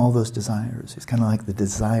underlying all those desires is kind of like the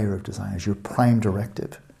desire of desires, your prime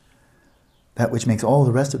directive. That which makes all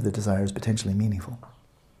the rest of the desires potentially meaningful.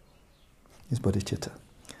 is bodhicitta.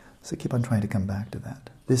 So keep on trying to come back to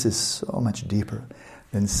that. This is so much deeper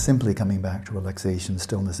than simply coming back to relaxation,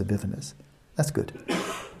 stillness, and vividness. That's good.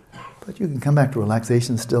 But you can come back to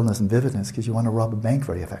relaxation, stillness, and vividness because you want to rob a bank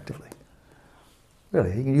very effectively.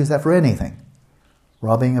 Really, you can use that for anything.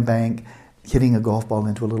 Robbing a bank, hitting a golf ball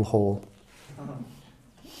into a little hole.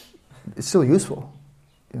 It's still useful,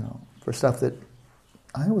 for stuff that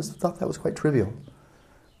I always thought that was quite trivial,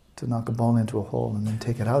 to knock a ball into a hole and then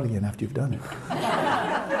take it out again after you've done it.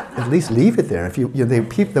 At least leave it there. If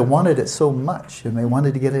they wanted it so much and they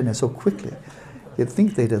wanted to get in it so quickly, you'd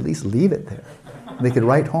think they'd at least leave it there. They could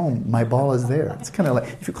write home, my ball is there. It's kind of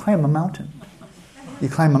like if you climb a mountain. You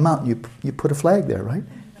climb a mountain, you put a flag there, right?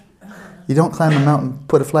 You don't climb a mountain,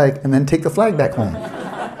 put a flag, and then take the flag back home.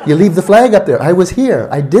 You leave the flag up there. I was here.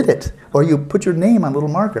 I did it. Or you put your name on a little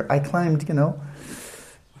marker. I climbed,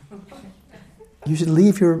 You should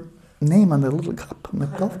leave your name on the little cup on the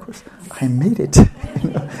golf course. I made it.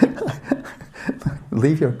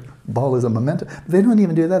 Leave your ball as a memento. They don't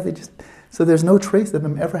even do that. So there's no trace of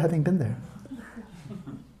them ever having been there.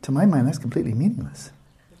 To my mind, that's completely meaningless.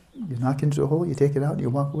 You knock into a hole, you take it out, you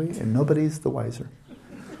walk away, and nobody's the wiser.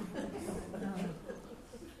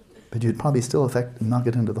 But you'd probably still knock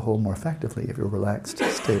it into the hole more effectively if you're relaxed,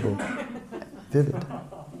 stable, vivid.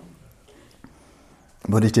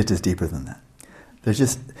 Bodhicitta is deeper than that.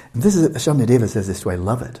 Shamadeva says this too, I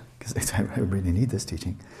love it, because I really need this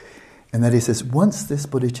teaching. And that he says, once this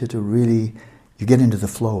bodhicitta really, you get into the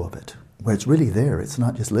flow of it, where it's really there, it's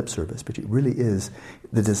not just lip service, but it really is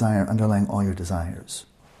the desire underlying all your desires.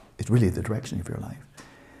 It's really the direction of your life.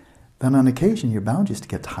 Then on occasion, you're bound just to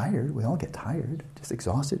get tired. We all get tired, just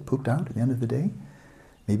exhausted, pooped out at the end of the day.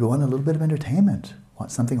 Maybe want a little bit of entertainment,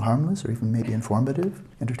 want something harmless or even maybe informative,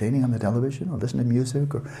 entertaining on the television, or listen to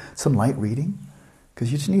music or some light reading,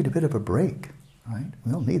 because you just need a bit of a break, right?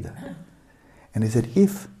 We all need that. And he said,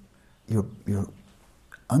 if your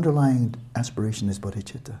underlying aspiration is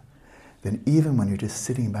bodhicitta, then even when you're just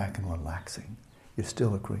sitting back and relaxing, you're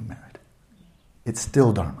still accruing merit. It's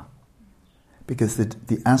still dharma. Because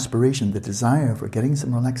the aspiration, the desire for getting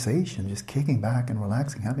some relaxation, just kicking back and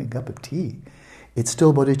relaxing, having a cup of tea, it's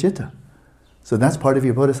still bodhicitta. So that's part of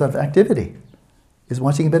your bodhisattva activity, is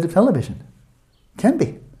watching a bit of television. Can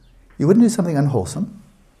be. You wouldn't do something unwholesome,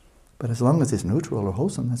 but as long as it's neutral or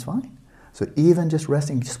wholesome, that's fine. So even just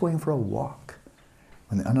resting, just going for a walk,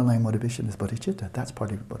 when the underlying motivation is bodhicitta, that's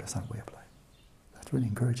part of your bodhisattva way of life. That's really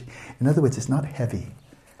encouraging. In other words, it's not heavy.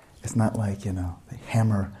 It's not like, the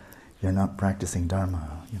hammer, you're not practicing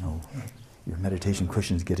dharma, your meditation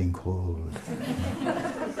cushion's getting cold.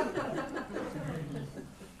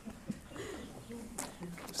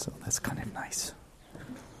 So that's kind of nice.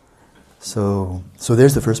 So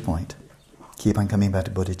there's the first point. Keep on coming back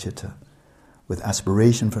to bodhicitta. With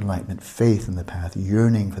aspiration for enlightenment, faith in the path,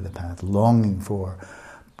 yearning for the path, longing for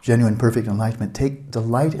genuine perfect enlightenment. Take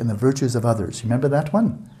delight in the virtues of others. Remember that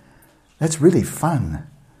one? That's really fun.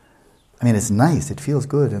 I mean, it's nice, it feels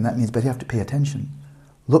good, and that means, but you have to pay attention.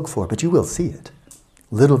 Look for it, but you will see it.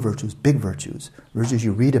 Little virtues, big virtues, virtues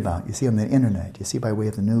you read about, you see on the internet, you see by way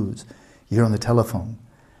of the news, you hear on the telephone.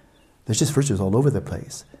 There's just virtues all over the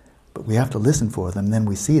place. But we have to listen for them, then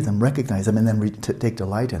we see them, recognize them, and then take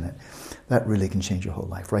delight in it. That really can change your whole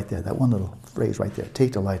life, right there. That one little phrase right there,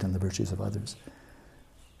 take delight in the virtues of others.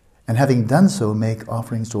 And having done so, make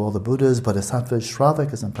offerings to all the Buddhas, Bodhisattvas,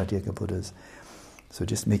 Shravakas, and Pratyeka Buddhas. So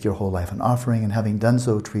just make your whole life an offering, and having done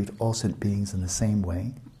so, treat all sentient beings in the same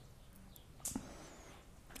way.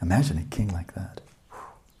 Imagine a king like that.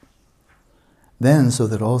 Then, so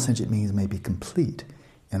that all sentient beings may be complete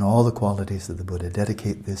in all the qualities of the Buddha,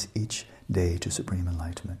 dedicate this each day to supreme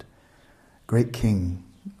enlightenment. Great king,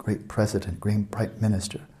 great president, great prime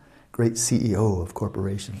minister, great CEO of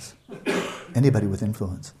corporations, anybody with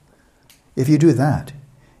influence. If you do that,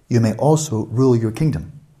 you may also rule your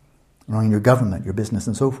kingdom, running your government, your business,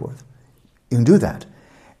 and so forth. You can do that,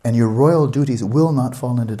 and your royal duties will not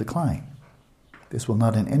fall into decline. This will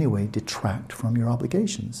not in any way detract from your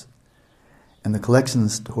obligations. And the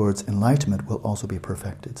collections towards enlightenment will also be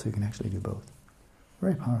perfected, so you can actually do both.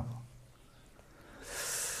 Very powerful.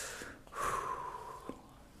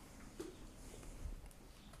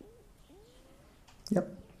 Yep.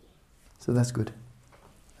 So that's good.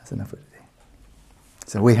 That's enough for today.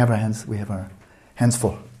 So we have our hands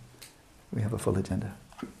full. We have a full agenda.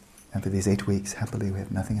 And for these 8 weeks, happily, we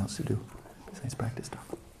have nothing else to do besides practice stuff.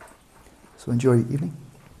 So enjoy your evening,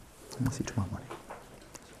 and I'll see you tomorrow morning.